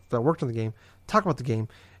come out that worked on the game, talk about the game,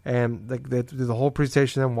 and like they have to do the whole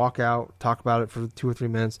presentation, then walk out, talk about it for 2 or 3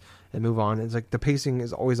 minutes, and move on. It's like the pacing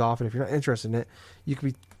is always off, and if you're not interested in it, you can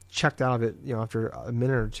be checked out of it, after a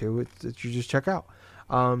minute or two. You just check out.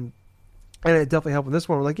 And it definitely helped with this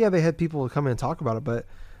one. We're like, yeah, they had people come in and talk about it, but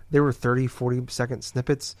they were 30-40 second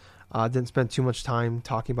snippets. Didn't spend too much time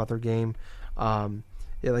talking about their game. Like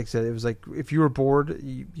I said, it was like, if you were bored,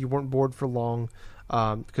 you weren't bored for long,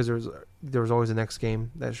 because there was always the next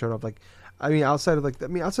game that showed up. Like, outside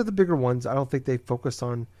the bigger ones, I don't think they focused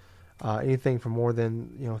on anything for more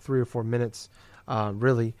than 3 or 4 minutes,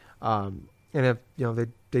 really. And if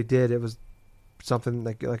they did, it was something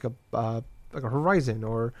like a Horizon,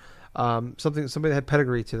 or somebody that had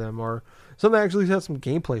pedigree to them, or something that actually had some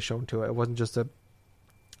gameplay shown to it. It wasn't just a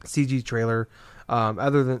CG trailer.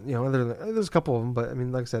 Other than there's a couple of them, but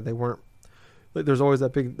like I said, they weren't. Like, there's always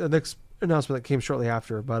the next announcement that came shortly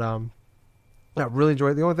after. But I really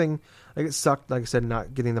enjoyed it. The only thing, like, it sucked, like I said,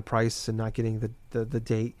 not getting the price and not getting the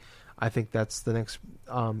date. I think that's the next,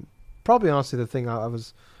 probably honestly the thing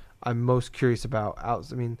I'm most curious about.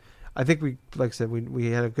 I think like I said,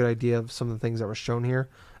 we had a good idea of some of the things that were shown here.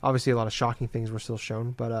 Obviously, a lot of shocking things were still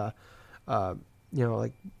shown, but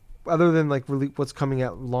like, other than like really what's coming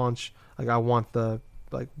at launch, like, I want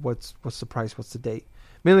what's the price, what's the date,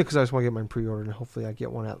 mainly because I just want to get mine pre-ordered, and hopefully I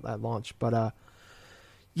get one at launch. But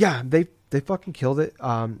yeah, they fucking killed it.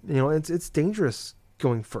 It's dangerous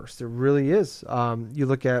going first. It really is. You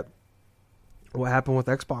look at what happened with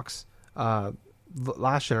Xbox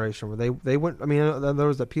last generation, where they went. There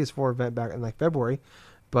was a PS4 event back in like February,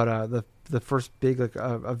 but the first big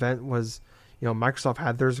event was, Microsoft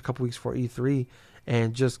had theirs a couple weeks before E3,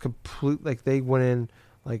 and just they went in,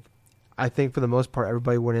 like, I think for the most part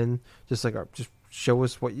everybody went in just like, just show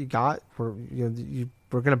us what you got. We're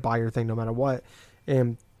gonna buy your thing no matter what,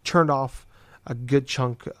 and turned off a good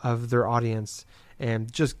chunk of their audience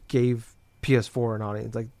and just gave PS4 an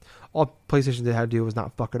audience. Like, all PlayStation had to do was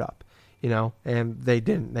not fuck it up. And they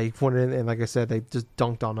didn't. They went in, and like I said, they just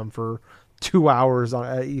dunked on them for 2 hours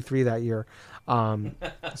at E3 that year.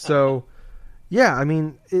 So, yeah,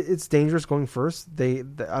 it's dangerous going first.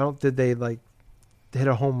 Did they like hit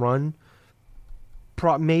a home run?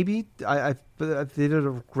 Maybe. They did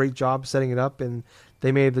a great job setting it up, and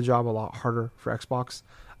they made the job a lot harder for Xbox.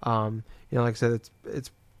 Like I said,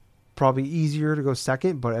 it's probably easier to go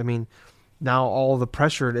second, but now all the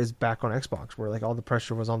pressure is back on Xbox, where like all the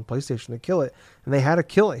pressure was on PlayStation to kill it, and they had to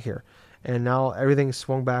kill it here. And now everything's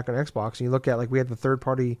swung back on Xbox. And you look at, like, we had the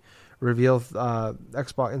third-party reveal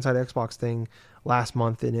Xbox Inside Xbox thing last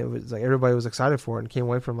month, and it was like everybody was excited for it, and came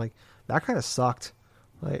away from like, that kind of sucked.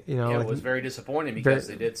 Like, yeah, like, it was very disappointing, because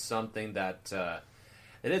they did something that they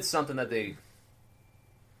did something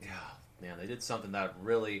that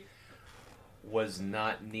really was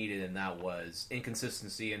not needed, and that was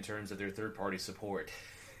inconsistency in terms of their third-party support.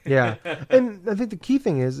 Yeah, and I think the key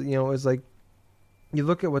thing is, is like, you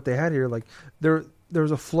look at what they had here, like there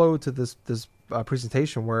was a flow to this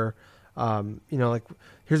presentation where, like,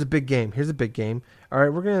 here's a big game. All right,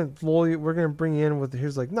 we're gonna bring you in with,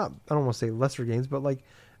 here's like, not, I don't want to say lesser games, but like,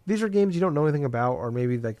 these are games you don't know anything about, or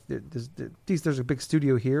maybe like there's a big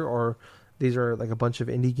studio here, or these are like a bunch of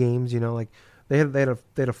indie games. Like, they had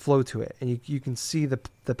a flow to it, and you can see the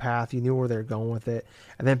path. You knew where they were going with it,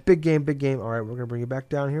 and then big game. All right, we're gonna bring you back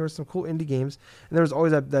down here with some cool indie games, and there was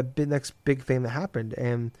always that next big thing that happened.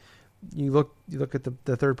 And you look at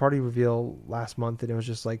the third party reveal last month, and it was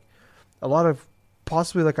just like a lot of,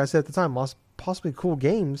 possibly, like I said at the time, possibly cool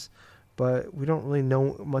games, but we don't really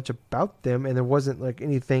know much about them, and there wasn't like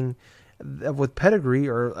anything with pedigree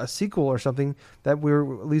or a sequel or something that we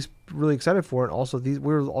were at least really excited for. And also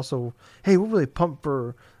hey, we're really pumped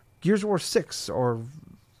for Gears of War 6 or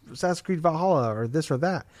Assassin's Creed Valhalla or this or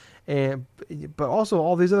that. But also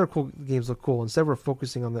all these other cool games look cool. Instead of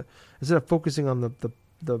focusing on the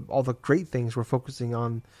all the great things, we're focusing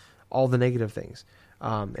on all the negative things.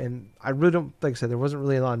 And I really don't, like I said, there wasn't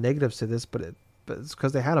really a lot of negatives to this, but it's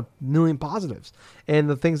because they had a million positives, and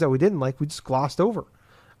the things that we didn't like, we just glossed over.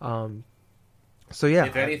 So yeah,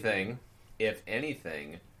 If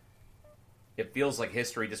anything, it feels like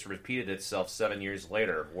history just repeated itself 7 years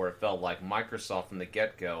later, where it felt like Microsoft from the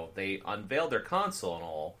get-go, they unveiled their console and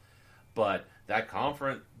all, but that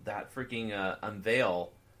freaking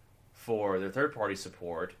unveil for their third-party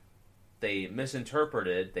support, they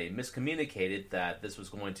misinterpreted, they miscommunicated that this was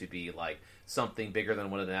going to be like something bigger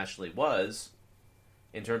than what it actually was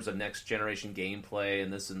in terms of next-generation gameplay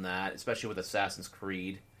and this and that, especially with Assassin's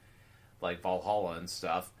Creed, like Valhalla and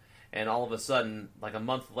stuff. And all of a sudden, like a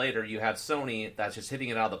month later, you have Sony that's just hitting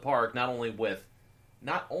it out of the park. Not only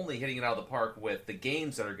hitting it out of the park with the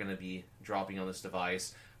games that are going to be dropping on this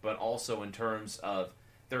device, but also in terms of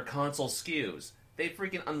their console SKUs. They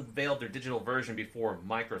freaking unveiled their digital version before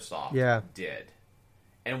Microsoft did.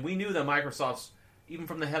 And we knew that Microsoft's, even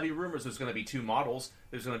from the heavy rumors, there's going to be two models.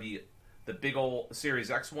 There's going to be the big old Series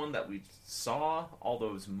X one that we saw all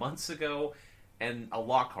those months ago, and a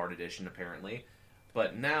Lockhart edition, apparently.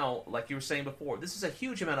 But now, like you were saying before, this is a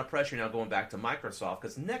huge amount of pressure now going back to Microsoft,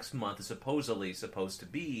 because next month is supposedly supposed to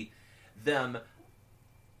be them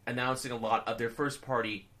announcing a lot of their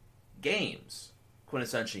first-party games,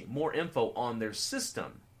 quintessentially. More info on their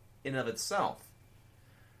system in and of itself.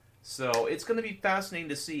 So it's going to be fascinating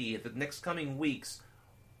to see the next coming weeks,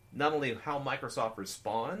 not only how Microsoft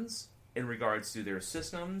responds in regards to their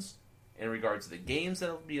systems, in regards to the games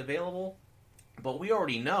that will be available, but we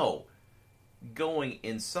already know going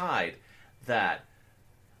inside that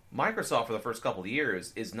Microsoft for the first couple of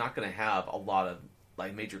years is not going to have a lot of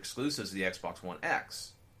like major exclusives to the Xbox One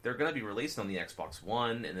X. They're going to be released on the Xbox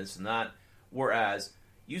One and this and that, whereas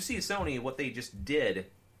you see Sony, what they just did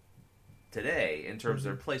today in terms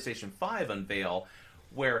of their PlayStation 5 unveil,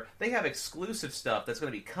 where they have exclusive stuff that's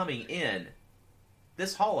going to be coming in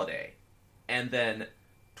this holiday, and then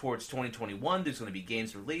towards 2021 there's going to be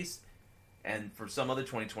games released, and for some other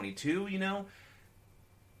 2022, you know,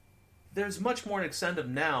 there's much more incentive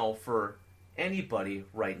now for anybody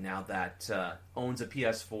right now that owns a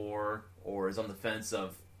PS4 or is on the fence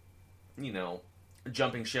of, you know,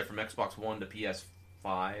 jumping ship from Xbox One to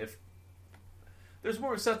PS5. There's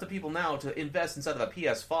more incentive to people now to invest inside of a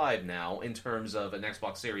PS5 now in terms of an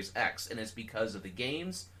Xbox Series X, and it's because of the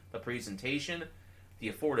games, the presentation,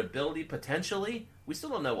 the affordability, potentially. We still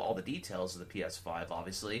don't know all the details of the PS5,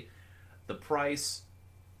 obviously. The price,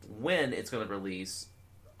 when it's going to release,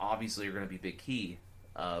 obviously are going to be a big key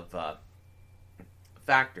of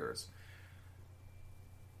factors.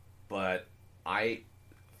 But I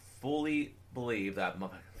fully believe that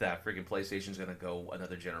freaking PlayStation's going to go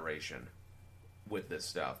another generation with this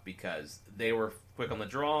stuff, because they were quick on the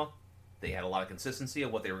draw, they had a lot of consistency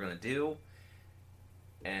of what they were going to do,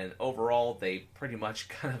 and overall they pretty much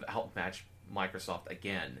kind of outmatched Microsoft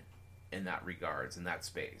again in that regards, in that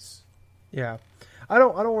space. Yeah, I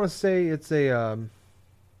don't want to say it's a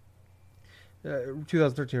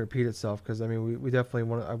 2013 repeat itself, because I mean we definitely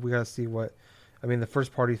we got to see what, I mean the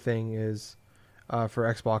first party thing is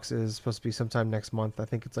for Xbox is supposed to be sometime next month. I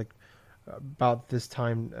think it's like about this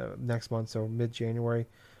time next month, so mid-January.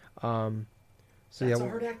 So that's yeah, a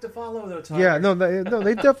hard act to follow, though, Tyler. Yeah, no,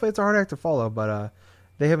 they definitely, it's a hard act to follow, but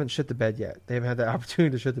they haven't shit the bed yet. They haven't had that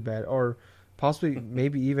opportunity to shit the bed, or possibly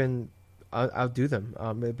maybe even outdo them.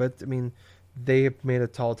 But I mean, they have made a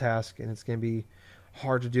tall task, and it's going to be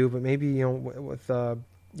hard to do. But maybe, you know, with a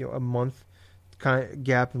month kind of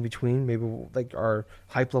gap in between, maybe like our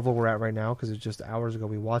hype level we're at right now, because it's just hours ago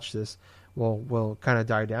we watched this, will kind of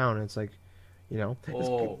die down. And it's like, you know,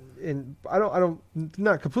 and I don't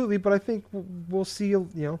not completely, but I think we'll see. You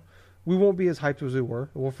know, we won't be as hyped as we were.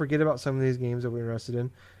 We'll forget about some of these games that we're interested in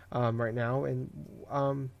right now, and I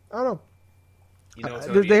don't know. You know,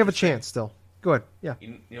 they have a chance still. Go ahead. Yeah.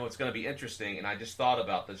 You know, it's going to be interesting, and I just thought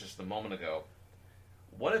about this just a moment ago.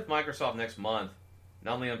 What if Microsoft next month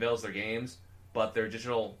not only unveils their games, but their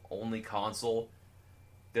digital-only console,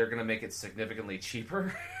 they're going to make it significantly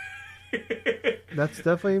cheaper? That's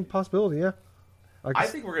definitely a possibility, yeah. I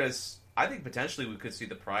think potentially we could see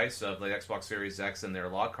the price of the Xbox Series X and their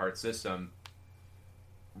Lockhart system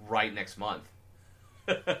right next month.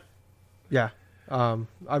 Yeah.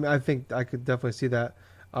 I think I could definitely see that.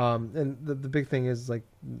 And the big thing is, like,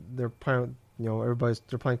 they're playing, you know,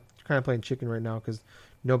 they're kind of playing chicken right now, because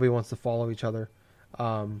nobody wants to follow each other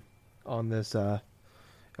on this, or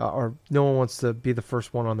no one wants to be the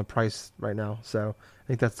first one on the price right now. So I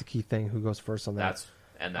think that's the key thing, who goes first on that.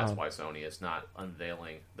 That's why Sony is not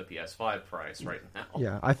unveiling the PS5 price right now.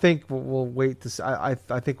 Yeah, I think we'll wait to see. I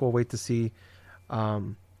think we'll wait to see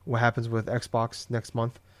what happens with Xbox next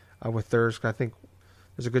month with theirs. I think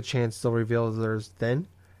there's a good chance they'll reveal theirs then,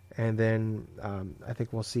 and then I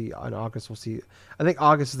think we'll see in August. I think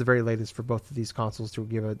August is the very latest for both of these consoles to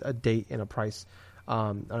give a date and a price,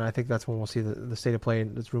 and I think that's when we'll see the state of play.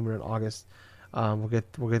 That's rumored in August. We'll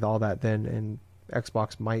get all that then, and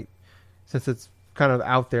Xbox might, since it's kind of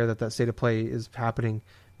out there that state of play is happening,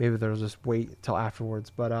 maybe they'll just wait till afterwards.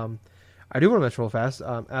 But I do want to mention real fast,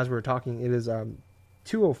 as we were talking, it is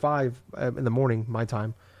 2:05 in the morning my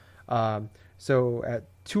time. So at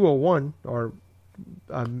 2:01 or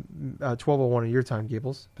 12:01 of your time,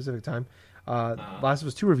 Gables, Pacific time, Last of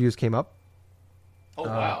Us 2 reviews came up. Oh,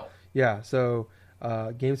 wow. Yeah, so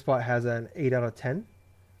GameSpot has an 8 out of 10.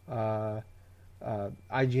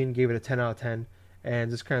 IGN gave it a 10 out of 10.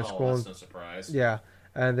 And just kind of scrolling. That's no surprise. Yeah,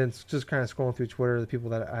 and then just kind of scrolling through Twitter, the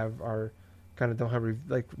people that are kind of don't have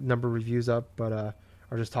number of reviews up, but are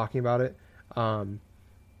just talking about it.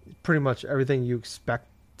 Pretty much everything you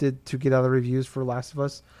expected to get out of the reviews for Last of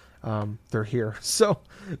Us, they're here. So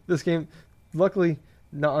this game, luckily,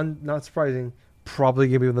 not surprising, probably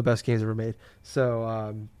gonna be one of the best games ever made.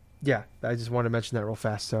 So yeah, I just wanted to mention that real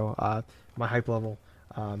fast. So my hype level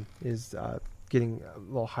is getting a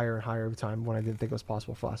little higher and higher every time when I didn't think it was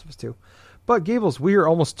possible for Last of Us 2. But Gables, we are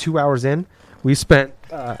almost 2 hours in. We spent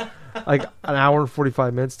like an hour and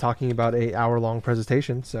 45 minutes talking about a hour-long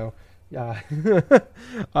presentation. So, yeah.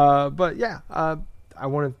 But yeah, I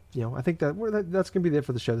want to, I think that's going to be it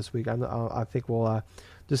for the show this week. I think we'll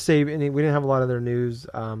just save any. We didn't have a lot of other news,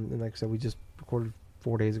 and like I said, we just recorded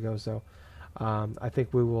 4 days ago. So, I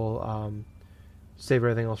think we will save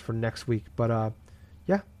everything else for next week. But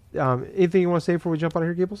yeah. Anything you want to say before we jump out of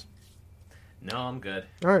here, Gables? No, I'm good.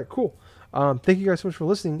 All right, cool. Thank you guys so much for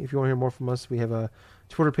listening. If you want to hear more from us, we have a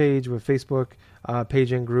Twitter page, we have a Facebook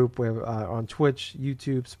page and group. We have on Twitch,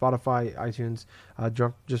 YouTube, Spotify, iTunes.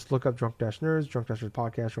 Just look up Drunk-Nerds, Drunk-Nerds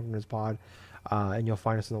Podcast, Drunk Nerds Pod, and you'll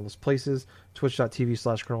find us in all those places.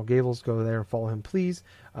 Twitch.tv/Colonel Gables. Go there and follow him, please.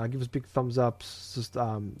 Give us big thumbs ups. Just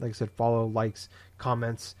like I said, follow, likes,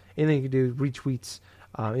 comments, anything you can do, retweets,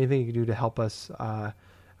 anything you can do to help us.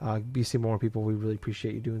 See more people. We really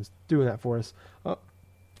appreciate you doing that for us. But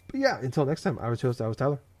yeah, until next time, I was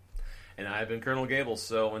Tyler. And I've been Colonel Gables,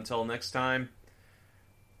 so until next time,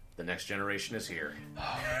 the next generation is here.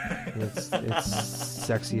 It's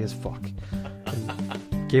sexy as fuck.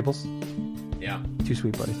 And Gables? Yeah. Too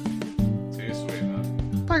sweet, buddy. Too sweet,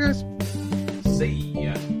 man. Bye, guys. See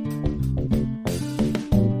ya.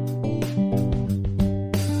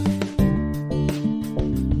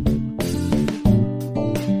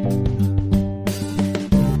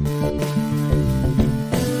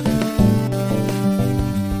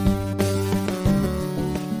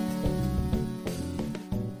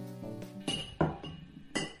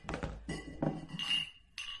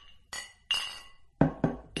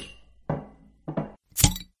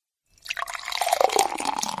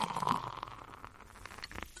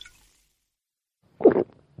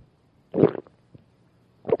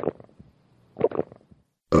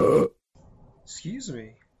 Excuse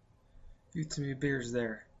me. You too many beers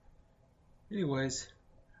there. Anyways,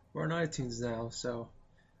 we're on iTunes now, so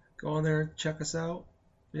go on there, check us out,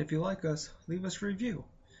 and if you like us, leave us a review,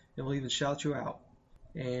 and we'll even shout you out.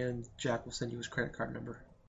 And Jack will send you his credit card number.